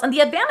somebody else. And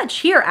the advantage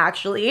here,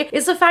 actually,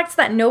 is the fact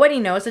that nobody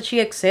knows that she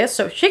exists,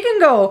 so she can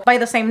go by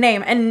the same name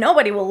and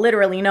nobody will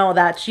literally know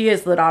that she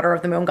is the daughter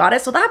of the moon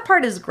goddess, so that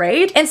part is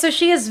great. And so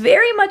she is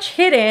very much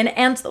hidden,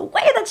 and the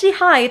way that she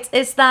hides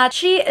is that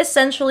she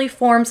essentially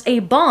forms a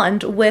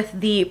bond with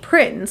the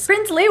Prince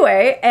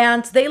Liwei,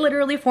 and they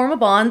literally form a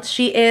bond.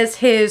 She is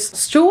his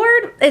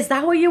steward, is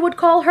that what you would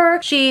call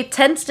her? She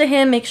tends to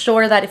him, makes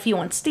sure that if he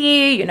wants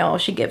tea, you know,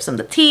 she gives him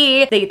the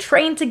tea. They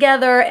train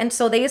together, and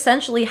so they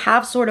essentially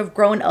have sort of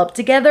grown up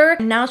together,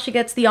 and now she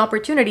gets the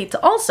opportunity to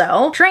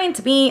also train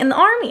to be in the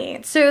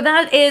army. So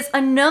that is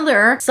another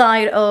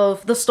side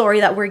of the story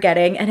that we're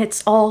getting, and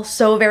it's all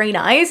so very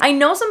nice. I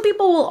know some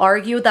people will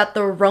argue that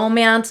the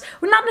romance,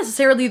 well, not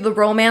necessarily the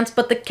romance,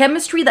 but the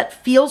chemistry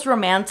that feels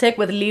romantic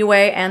with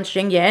Liwei and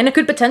Xingyin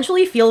could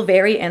potentially feel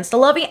very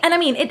insta-lovey, and I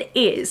mean, it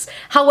is.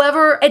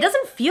 However, it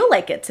doesn't feel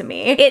like it to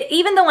me.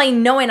 Even though I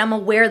know and I'm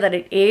aware that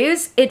it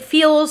is, it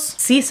feels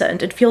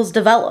seasoned, it feels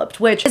developed,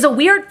 which is a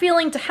weird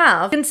feeling to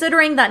have,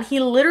 considering that he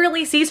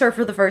literally sees her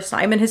for the first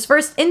time and his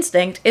first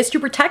instinct is to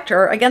protect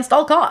her against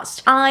all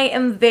cost. I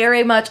am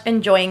very much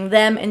enjoying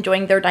them,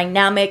 enjoying their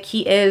dynamic.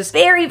 He is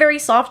very, very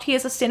soft. He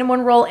is a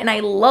cinnamon roll and I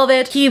love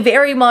it. He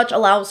very much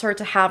allows her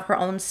to have her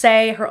own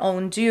say, her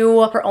own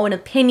do, her own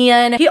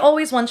opinion. He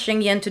always wants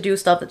Xingyin to do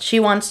stuff that she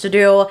wants to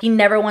do. He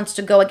never wants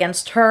to go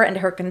against her and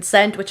her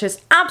consent, which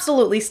is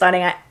absolutely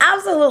stunning. I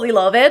absolutely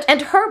love it.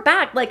 And her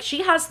back, like,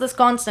 she has this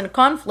constant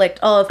conflict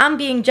of, I'm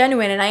being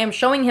genuine and I am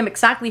showing him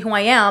exactly who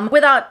I am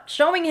without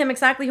showing him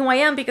exactly who I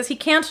am, because he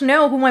can't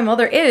know who my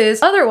mother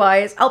is.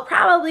 Otherwise, I'll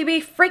probably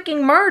be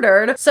freaking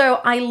murdered.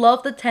 So I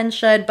love the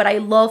tension, but I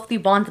love the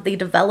bond that they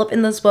develop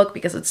in this book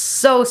because it's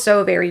so,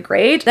 so very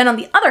great. Then on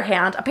the other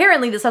hand,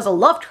 apparently this has a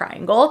love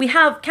triangle. We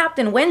have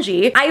Captain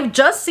Wenji. I've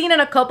just seen in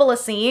a couple of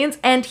scenes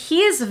and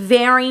he is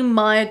very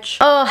much,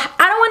 I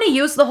don't want to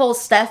use the whole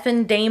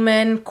Stefan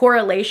Damon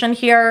correlation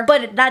here,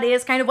 but that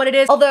is kind of what it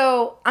is.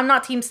 Although I'm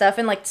not team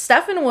Stefan, like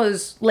Stefan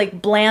was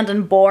like bland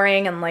and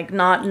boring and like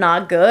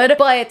not good,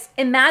 but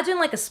imagine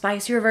like a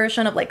spicier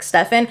version of like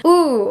Stefan.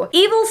 Ooh,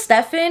 evil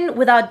Stefan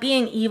without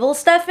being evil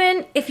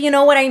Stefan, if you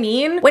know what I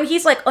mean. When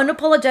he's like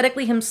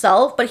unapologetically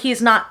himself, but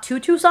he's not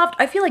too soft.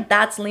 I feel like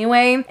that's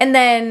Liwei. And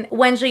then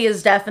Wenji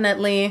is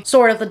definitely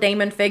sort of the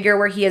Damon figure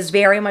where he is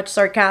very much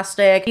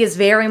sarcastic. He is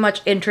very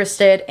much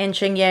interested in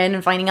Xingyin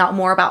and finding out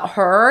more about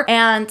her.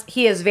 And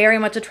he is very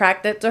much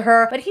attracted to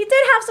her. But he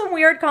did have some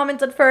weird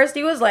comments at first.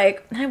 He was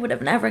like, I would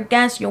have never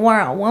guessed you were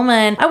a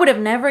woman. I would have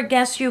never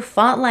guessed you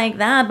fought like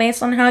that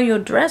based on how you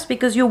dress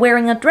because you're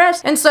wearing a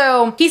dress. And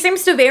so he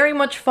seems to very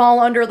much fall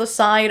under the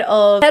side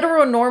of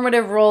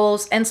heteronormative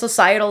roles and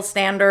societal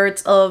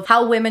standards of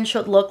how women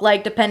should look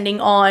like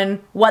depending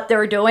on what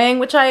they're doing,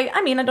 which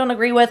I mean, I don't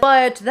agree with,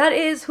 but that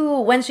is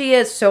who Wenji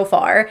is so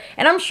far.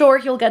 And I'm sure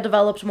he'll get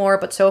developed more,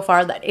 but so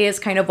far that is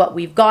kind of what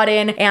we've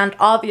gotten. And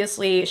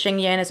obviously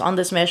Xingyin is on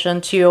this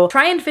mission to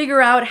try and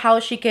figure out how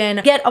she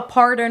can get a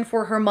pardon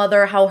for her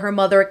mother, how her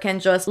mother can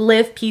just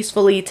live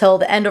peacefully till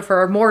the end of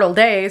her mortal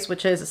days,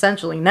 which is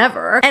essentially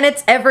never. And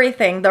it's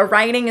everything. The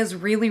writing is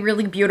really,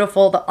 really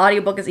beautiful. The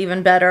audiobook is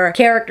even better.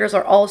 Characters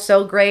are all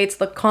so great.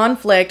 The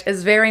conflict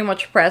is very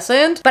much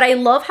present, but I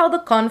love how the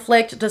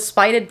conflict,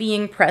 despite it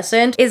being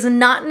present, is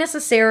not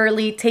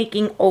necessarily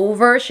taking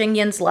over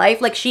Xingyin's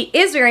life. Like, she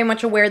is very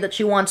much aware that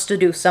she wants to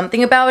do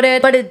something about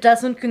it, but it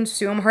doesn't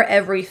consume her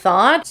every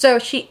thought. So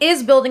she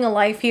is building a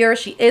life here.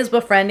 She is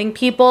befriending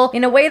people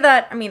in a way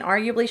that, I mean,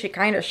 arguably she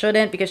kind of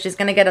shouldn't, because she's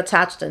gonna get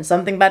attached and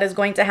something bad is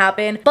going to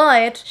happen,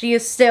 but she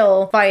is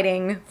still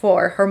fighting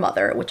for her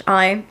mother, which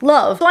I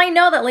love. So I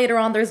know that later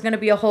on there's gonna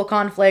be a whole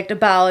conflict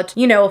about,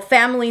 you know,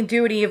 family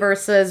duty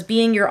versus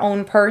being your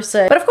own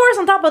person. But of course,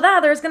 on top of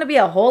that, there's gonna be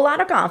a whole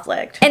lot of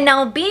conflict. And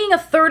now, being a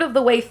third of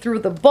the way through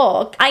the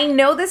book, I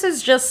know this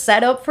is just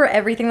set up for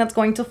everything that's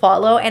going to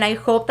follow, and I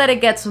hope that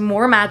it gets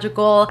more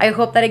magical. I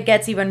hope that it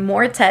gets even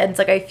more tense.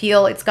 Like, I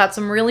feel it's got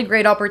some really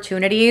great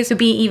opportunities to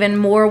be even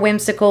more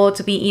whimsical,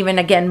 to be even,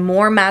 again,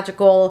 more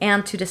magical,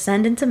 and to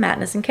descend into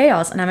madness and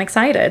chaos, and I'm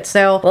excited.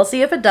 So we'll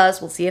see if it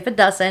does, we'll see if it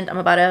doesn't. I'm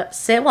about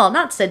to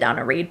not sit down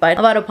and read, but I'm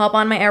about to pop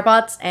on my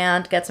AirPods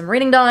and get some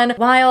reading done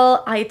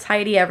while I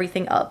tidy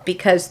everything up,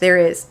 because there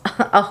is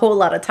a whole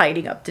lot of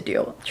tidying up to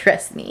do,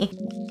 trust me.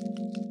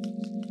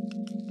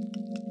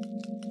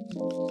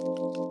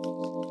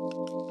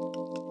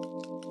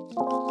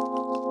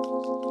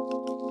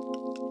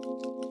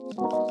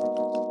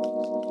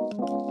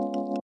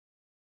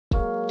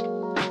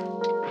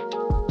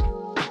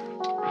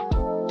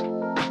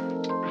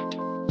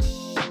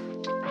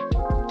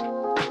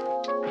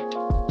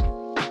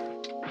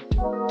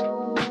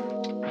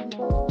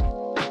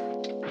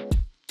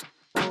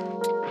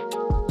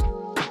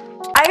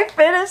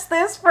 finished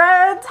this,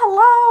 friends.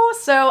 Hello.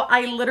 So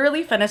I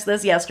literally finished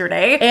this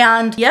yesterday,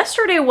 and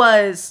yesterday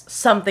was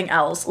something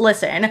else.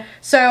 Listen,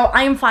 so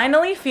I'm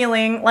finally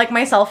feeling like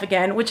myself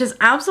again, which is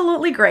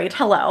absolutely great.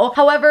 Hello.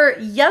 However,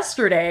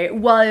 yesterday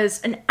was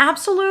an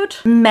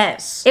absolute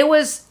mess. It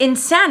was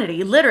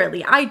insanity,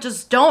 literally. I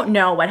just don't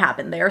know what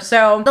happened there.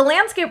 So the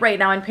landscape right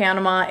now in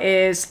Panama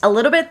is a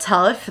little bit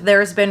tough.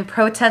 There's been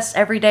protests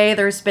every day.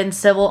 There's been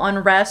civil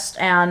unrest,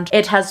 and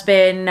it has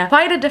been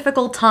quite a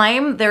difficult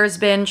time. There's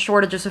been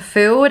shortages of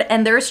food,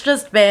 and there's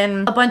just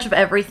been a bunch of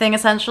everything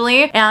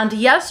essentially. And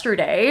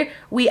yesterday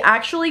we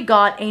actually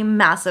got a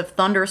massive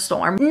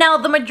thunderstorm. Now,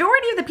 the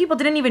majority of the people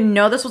didn't even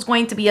know this was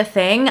going to be a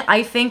thing.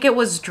 I think it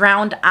was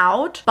drowned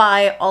out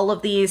by all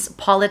of these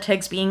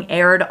politics being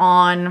aired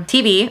on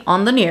TV,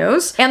 on the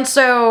news. And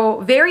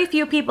so very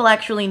few people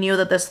actually knew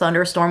that this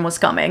thunderstorm was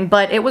coming,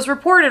 but it was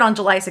reported on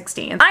July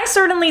 16th. I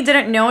certainly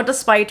didn't know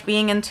despite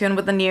being in tune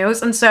with the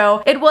news. And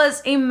so it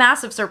was a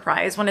massive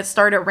surprise when it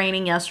started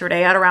raining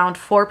yesterday at around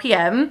 4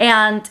 p.m.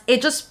 and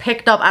it just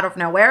picked up out of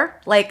nowhere.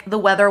 Like, the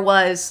weather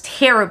was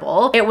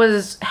terrible. It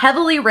was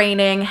heavily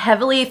raining,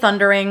 heavily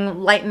thundering,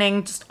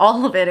 lightning, just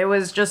all of it. It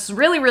was just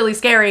really, really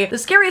scary. The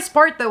scariest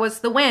part though was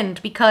the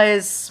wind,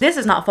 because this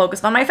is not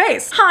focused on my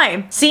face.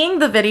 Hi. Seeing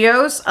the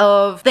videos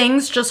of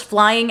things just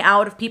flying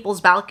out of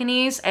people's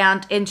balconies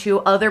and into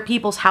other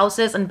people's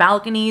houses and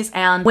balconies,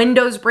 and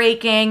windows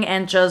breaking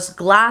and just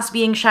glass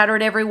being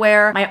shattered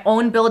everywhere. My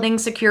own building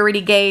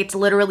security gate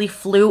literally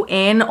flew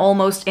in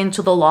almost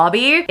into the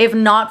lobby. If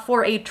not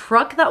for a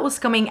truck that was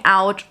coming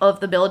out of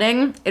the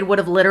building, it would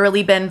have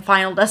literally been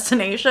Final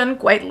Destination,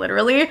 quite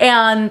literally.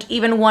 And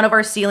even one of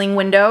our ceiling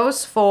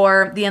windows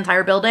for the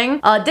entire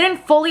building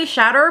didn't fully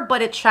shatter,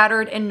 but it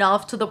shattered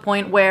enough to the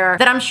point where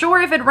that I'm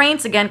sure if it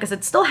rains again, because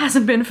it still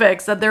hasn't been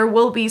fixed, that there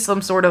will be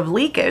some sort of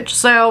leakage.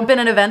 So it's been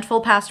an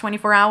eventful past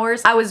 24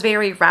 hours. I was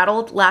very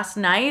rattled last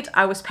night.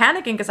 I was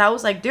panicking because I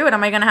was like, dude,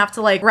 am I gonna have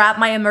to like grab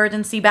my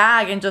emergency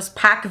bag and just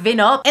pack Vin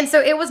up? And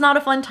so it was not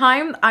a fun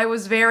time. I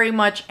was very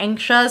much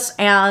anxious,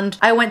 and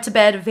I went to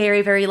bed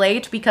very, very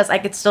late because I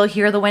could still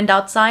hear the wind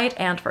outside,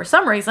 and for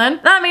some reason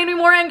that made me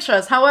more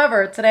anxious.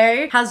 However,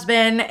 today has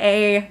been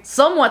a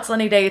somewhat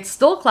sunny day. It's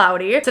still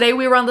cloudy. Today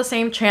we were on the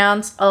same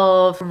chance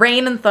of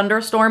rain and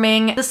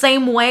thunderstorming the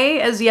same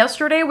way as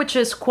yesterday, which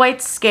is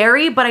quite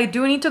scary, but I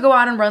do need to go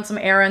out and run some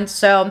errands.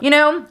 So, you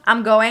know,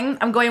 I'm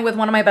going with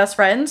one of my best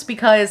friends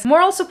because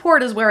moral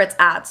support is where it's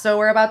at. So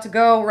we're about to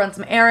go run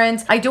some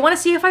errands. I do want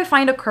to see if I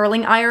find a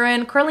curling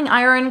wand,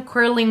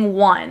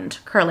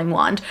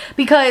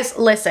 because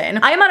listen,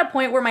 I am at a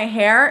point where my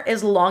hair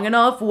is long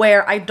enough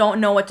where I don't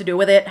know what to do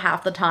with it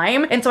half the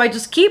time. And so I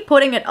just keep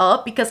putting it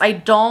up because I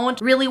don't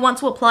really want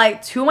to apply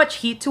too much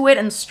heat to it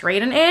and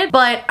straighten it,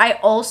 but I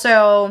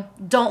also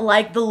don't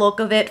like the look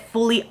of it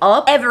fully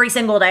up every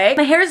single day.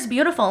 My hair is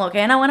beautiful, okay,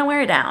 and I want to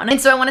wear it down.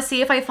 And so I want to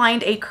see if I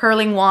find a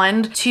curling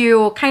wand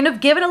to kind of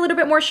give it a little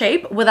bit more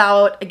shape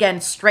without,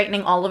 again,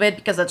 straightening all of it,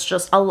 because it's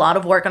just a lot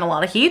of work and a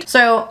lot of heat.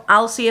 So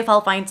I'll see if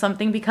I'll find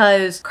something,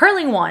 because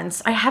curling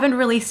wands I haven't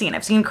really seen.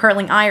 I've seen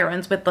curling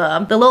irons with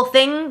the little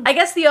thing. I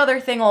guess the other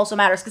thing also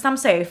matters because I'm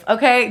safe,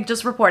 okay?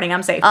 Just reporting,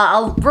 I'm safe.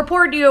 I'll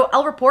report you.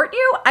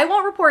 I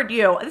won't report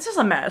you. This is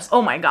a mess.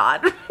 Oh my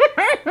god.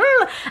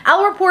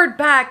 I'll report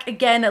back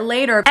again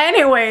later.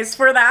 Anyways,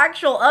 for the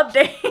actual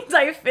update,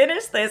 I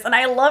finished this and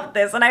I loved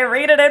this and I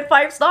rated it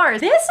 5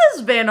 stars. This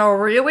has been a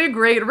really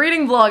great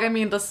reading vlog. I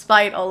mean,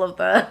 despite all of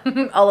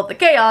the all of the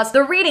chaos,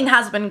 the reading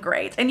has been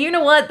great. And you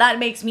know what? That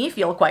makes me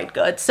feel quite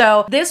good.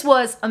 So this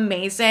was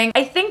amazing.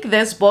 I think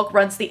this book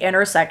runs the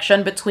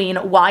intersection between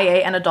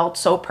YA and adult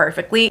so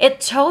perfectly.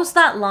 It toes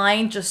that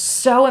line just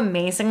so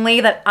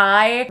amazingly that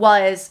I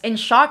was in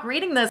shock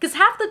reading this, because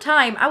half the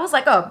time I was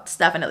like, oh, it's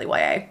definitely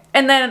YA.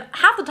 And then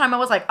half the time I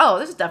was like, oh,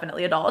 this is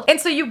definitely adult. And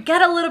so you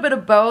get a little bit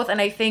of both, and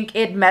I think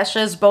it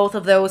meshes both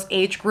of those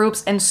age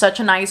groups in such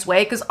a nice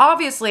way, because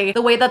obviously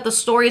the way that the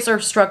stories are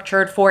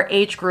structured for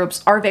age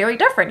groups are very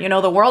different. You know,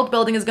 the world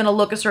building is gonna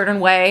look a certain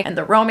way and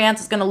the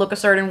romance is gonna look a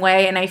certain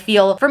way, and I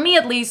feel, for me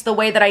at least, the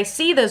way that I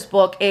see this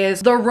book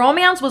is the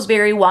romance was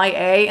very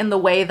YA in the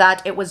way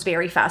that it was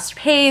very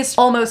fast-paced,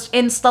 almost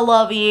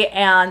insta-lovey,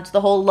 and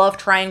the whole love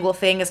triangle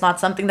thing is not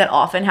something that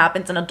often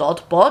happens in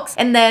adult books.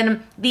 And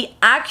then the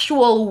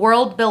actual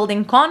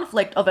world-building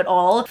conflict of it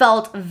all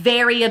felt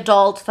very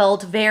adult,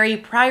 felt very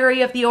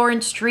Priory of the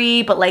Orange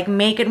Tree, but like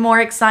make it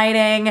more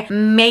exciting,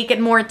 make it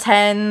more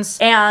tense,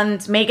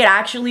 and make it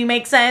actually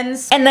make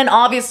sense. And then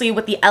obviously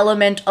with the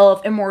element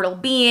of immortal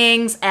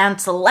beings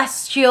and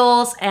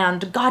celestials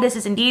and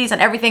goddesses and deities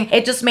and everything,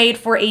 it just made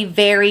for a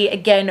very,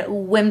 again,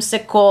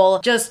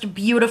 whimsical, just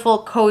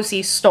beautiful,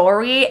 cozy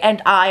story,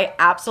 and I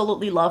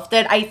absolutely loved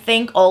it. I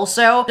think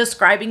also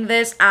describing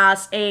this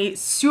as a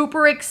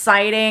super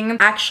exciting,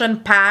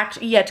 action-packed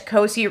yet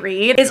cozy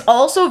read is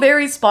also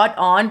very spot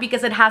on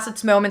because it has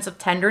its moments of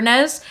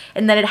tenderness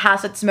and then it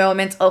has its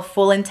moments of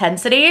full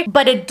intensity,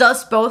 but it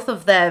does both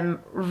of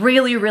them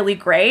really, really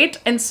great.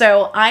 And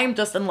so I'm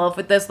just in love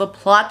with this. The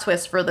plot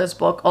twist for this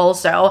book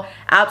also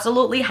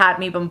absolutely had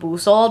me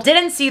bamboozled.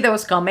 Didn't see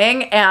those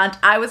coming, and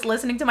I was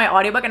listening to my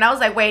audiobook and I was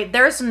like, wait,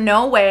 there's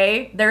no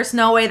way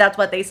that's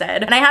what they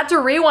said. And I had to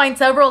rewind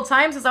several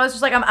times because I was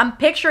just like, I'm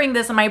picturing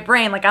this in my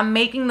brain, like I'm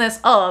making this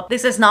up.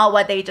 This is not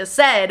what they just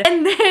said.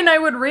 And then I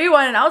would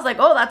rewind and I was like,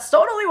 oh, that's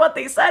totally what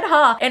they said,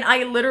 huh? And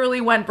I literally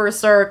went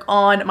berserk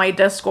on my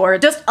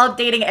Discord, just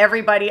updating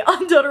everybody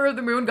on Daughter of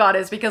the Moon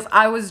Goddess because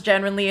I was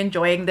genuinely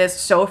enjoying this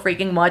so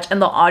freaking much,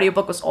 and the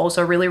audiobook was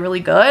also really, really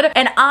good.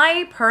 And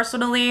I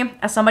personally,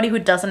 as somebody who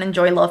doesn't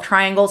enjoy love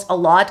triangles a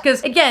lot,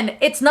 because again,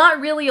 it's not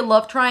really a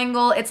love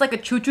triangle, it's like a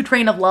choo-choo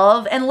train of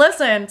love. And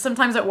listen,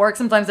 sometimes it works,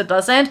 sometimes it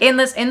doesn't. In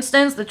this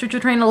instance, the choo-choo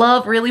train of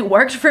love really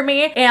worked for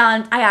me,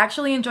 and I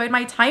actually enjoyed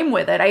my time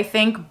with it. I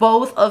think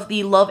both of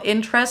the love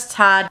interests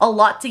had a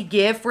lot to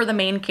give for the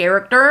main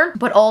character,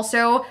 but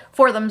also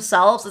for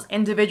themselves as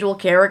individual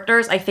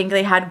characters. I think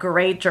they had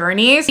great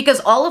journeys because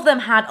all of them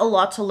had a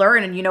lot to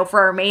learn. And you know,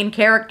 for our main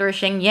character,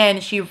 Xing Yin,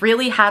 she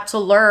really had to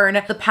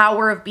learn the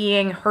power of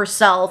being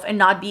herself and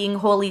not being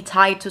wholly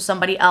tied to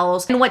somebody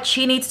else and what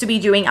she needs to be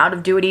doing out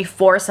of duty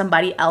for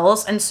somebody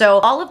else. And so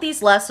all of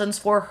these lessons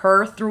for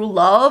her through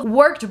love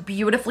worked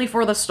beautifully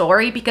for the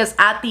story because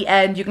at the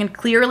end, you can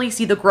clearly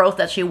see the growth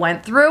that she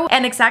went through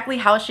and exactly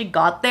how she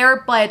got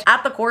there. But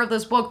at the core of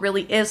this book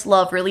really is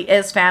love, really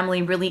is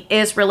family, really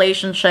is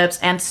relationships,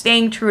 and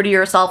staying true to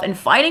yourself and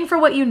fighting for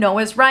what you know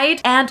is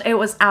right. And it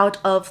was out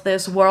of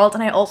this world.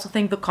 And I also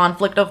think the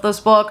conflict of this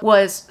book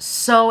was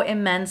so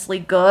immensely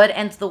good,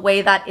 and the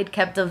way that it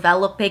kept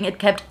developing, it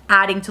kept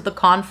adding to the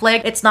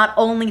conflict. It's not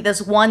only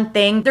this one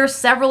thing, there's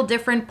several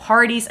different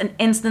parties and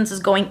instances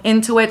going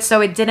into it,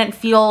 so it didn't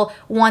feel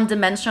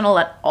one-dimensional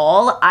at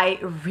all. I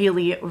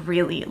really,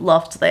 really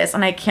loved this,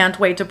 and I can't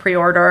wait to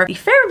pre-order the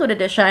Fairlit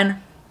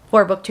edition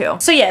for book 2.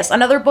 So yes,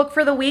 another book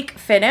for the week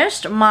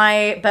finished.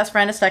 My best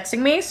friend is texting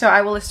me, so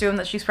I will assume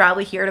that she's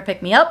probably here to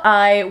pick me up.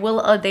 I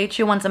will update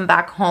you once I'm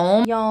back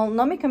home. Y'all,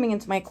 know me coming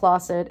into my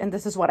closet, and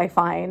this is what I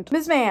find.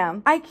 Ms.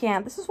 Ma'am, I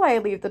can't. This is why I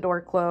leave the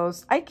door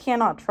closed. I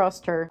cannot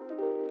trust her.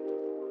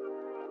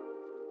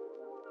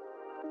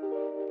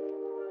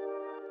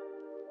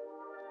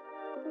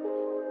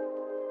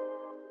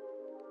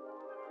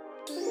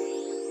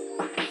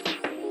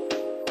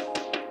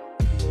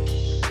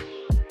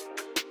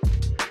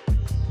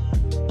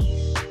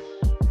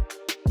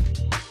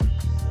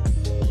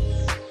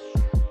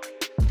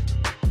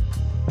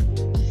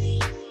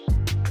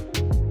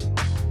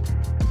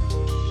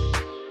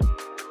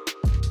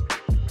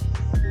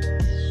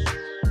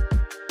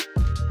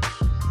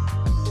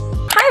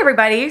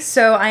 Everybody,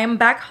 so I am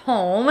back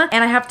home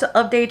and I have to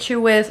update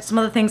you with some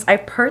of the things I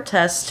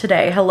purchased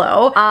today.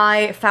 Hello.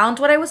 I found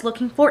what I was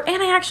looking for,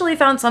 and I actually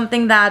found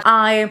something that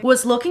I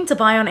was looking to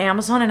buy on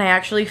Amazon, and I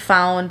actually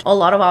found a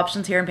lot of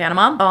options here in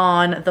Panama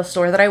on the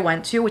store that I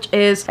went to, which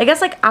is, I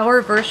guess, like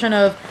our version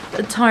of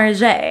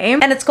Target,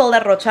 and it's called La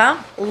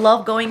Rocha.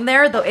 Love going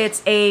there, though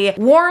it's a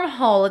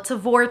wormhole, it's a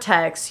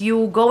vortex.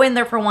 You go in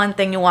there for one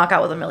thing, you walk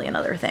out with a million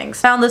other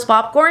things. Found this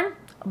popcorn.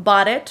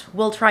 Bought it.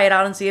 We'll try it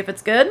out and see if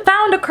it's good.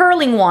 Found a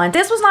curling one.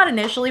 This was not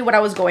initially what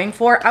I was going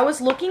for. I was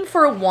looking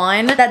for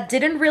one that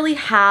didn't really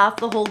have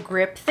the whole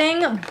grip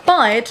thing,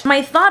 but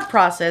my thought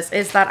process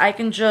is that I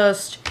can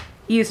just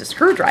use a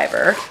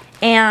screwdriver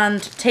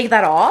and take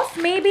that off,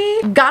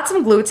 maybe. Got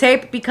some glue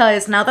tape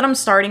because now that I'm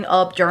starting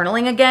up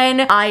journaling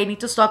again, I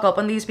need to stock up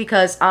on these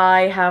because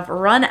I have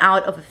run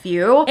out of a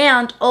few.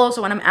 And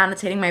also when I'm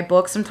annotating my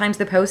books, sometimes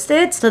they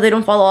post-it so they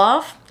don't fall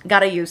off.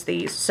 Gotta use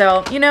these.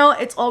 So, you know,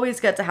 it's always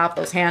good to have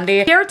those handy.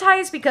 Hair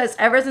ties, because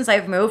ever since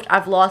I've moved,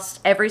 I've lost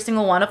every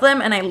single one of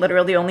them and I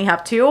literally only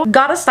have 2.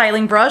 Got a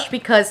styling brush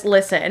because,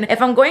 listen, if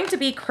I'm going to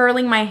be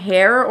curling my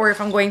hair or if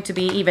I'm going to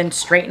be even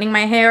straightening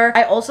my hair,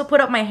 I also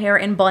put up my hair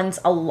in buns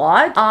a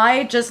lot.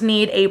 I just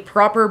need a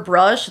proper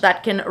brush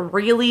that can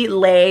really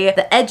lay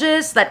the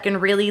edges, that can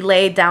really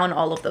lay down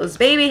all of those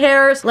baby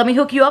hairs. Let me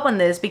hook you up on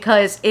this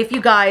because if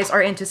you guys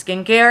are into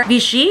skincare,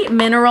 Vichy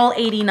Mineral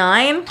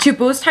 89 to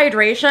boost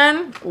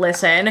hydration.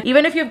 Listen,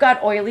 even if you've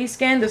got oily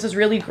skin, this is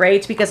really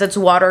great because it's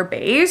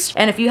water-based.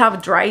 And if you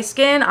have dry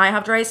skin, I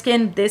have dry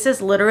skin, this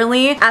is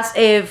literally as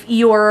if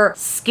your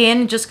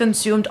skin just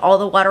consumed all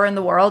the water in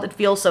the world. It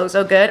feels so,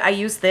 so good. I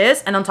use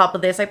this, and on top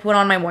of this, I put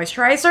on my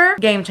moisturizer.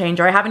 Game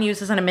changer. I haven't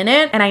used this in a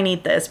minute, and I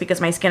need this because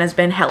my skin has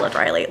been hella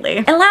dry lately.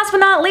 And last but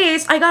not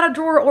least, I got a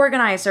drawer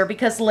organizer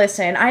because,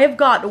 listen, I have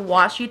got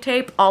washi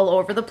tape all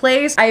over the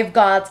place. I've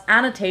got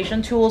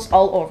annotation tools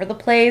all over the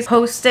place,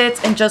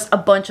 post-its, and just a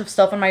bunch of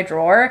stuff in my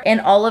drawer. And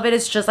all of it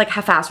is just like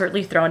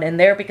haphazardly thrown in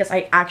there because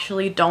I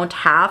actually don't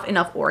have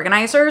enough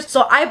organizers.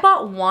 So I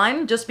bought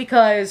one just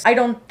because I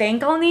don't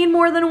think I'll need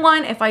more than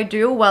one. If I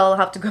do, well, I'll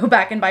have to go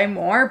back and buy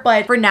more.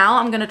 But for now,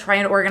 I'm gonna try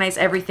and organize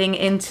everything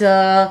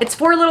into, it's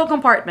 4 little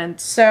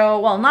compartments. So,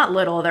 well, not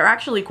little, they're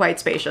actually quite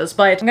spacious,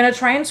 but I'm gonna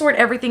try and sort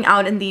everything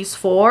out in these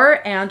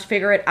 4 and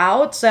figure it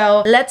out.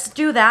 So let's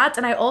do that.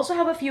 And I also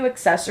have a few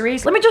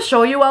accessories. Let me just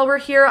show you while we're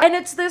here. And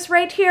it's this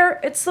right here.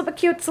 It's super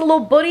cute. It's a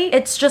little buddy.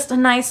 It's just a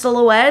nice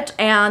silhouette.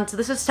 And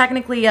this is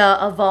technically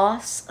a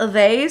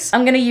vase.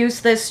 I'm gonna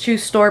use this to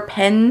store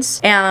pens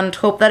and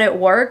hope that it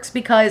works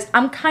because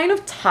I'm kind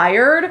of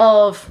tired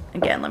of,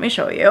 again, let me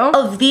show you,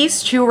 of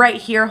these 2 right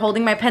here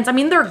holding my pens. I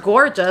mean, they're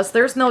gorgeous.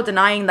 There's no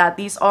denying that.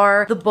 These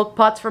are the book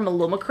pots from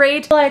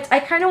Illumicrate, but I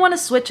kind of want to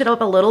switch it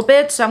up a little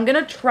bit. So I'm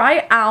gonna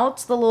try out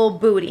the little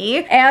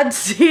booty and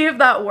see if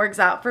that works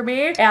out for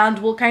me. And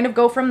we'll kind of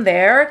go from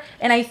there.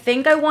 And I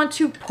think I want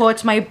to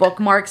put my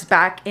bookmarks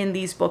back in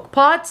these book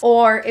pots,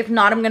 or if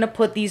not, I'm gonna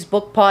put these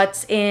book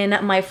pots in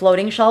my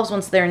floating shelves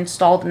once they're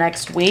installed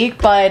next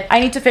week. But I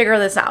need to figure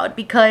this out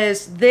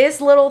because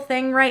this little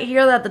thing right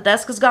here that the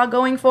desk has got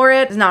going for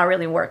it is not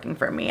really working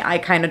for me. I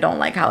kind of don't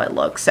like how it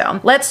looks. So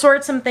let's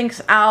sort some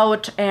things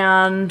out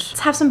and let's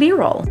have some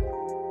B-roll.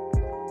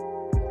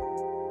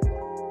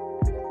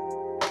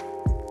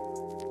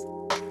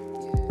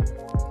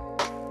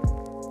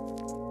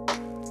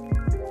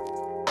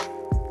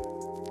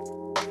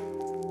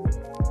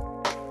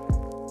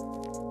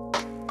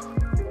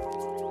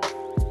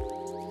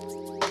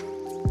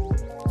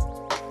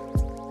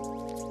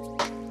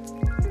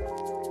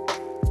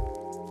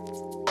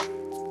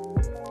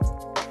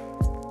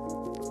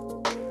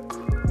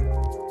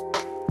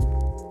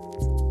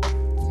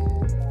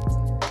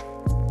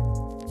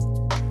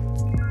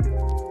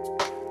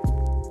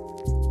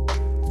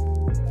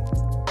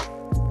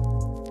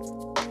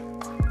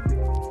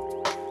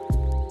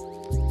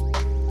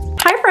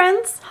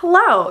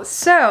 Hello.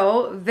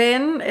 So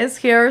Vin is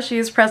here.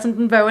 She's present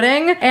and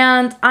voting,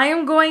 and I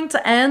am going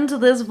to end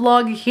this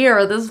vlog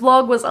here. This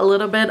vlog was a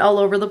little bit all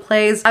over the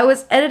place. I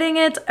was editing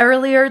it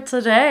earlier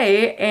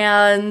today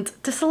and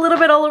just a little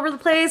bit all over the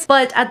place,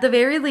 but at the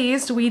very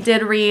least we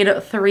did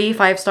read 3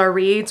 5-star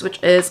reads,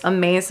 which is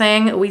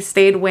amazing. We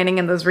stayed winning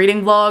in this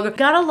reading vlog.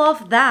 Gotta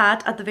love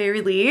that at the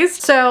very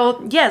least.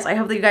 So yes, I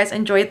hope that you guys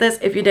enjoyed this.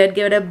 If you did,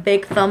 give it a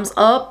big thumbs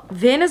up.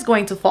 Vin is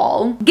going to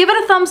fall. Give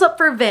it a thumbs up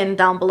for Vin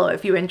down below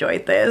if you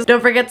enjoyed this.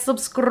 Don't forget to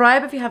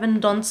subscribe if you haven't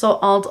done so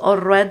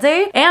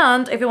already.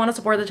 And if you want to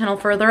support the channel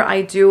further,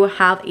 I do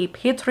have a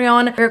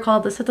Patreon. We're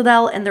called The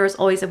Citadel, and there is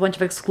always a bunch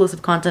of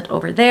exclusive content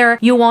over there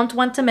you won't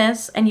want to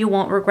miss and you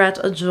won't regret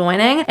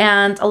joining.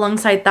 And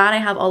alongside that, I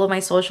have all of my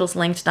socials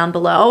linked down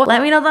below.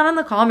 Let me know down in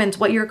the comments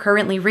what you're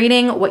currently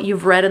reading, what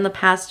you've read in the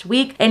past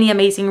week, any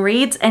amazing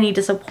reads, any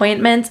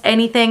disappointments,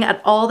 anything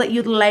at all that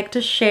you'd like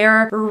to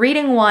share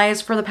reading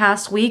wise for the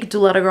past week. Do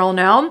let a girl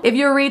know. If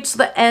you reached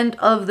the end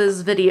of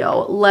this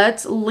video,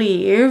 let's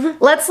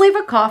leave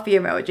a coffee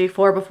emoji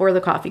for before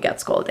the coffee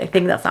gets cold. I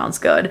think that sounds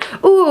good.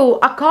 Ooh,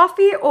 a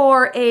coffee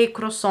or a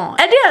croissant.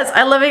 And yes,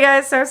 I love you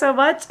guys so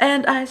much,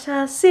 and I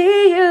shall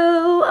see you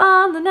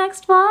on the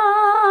next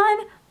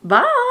one.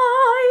 Bye.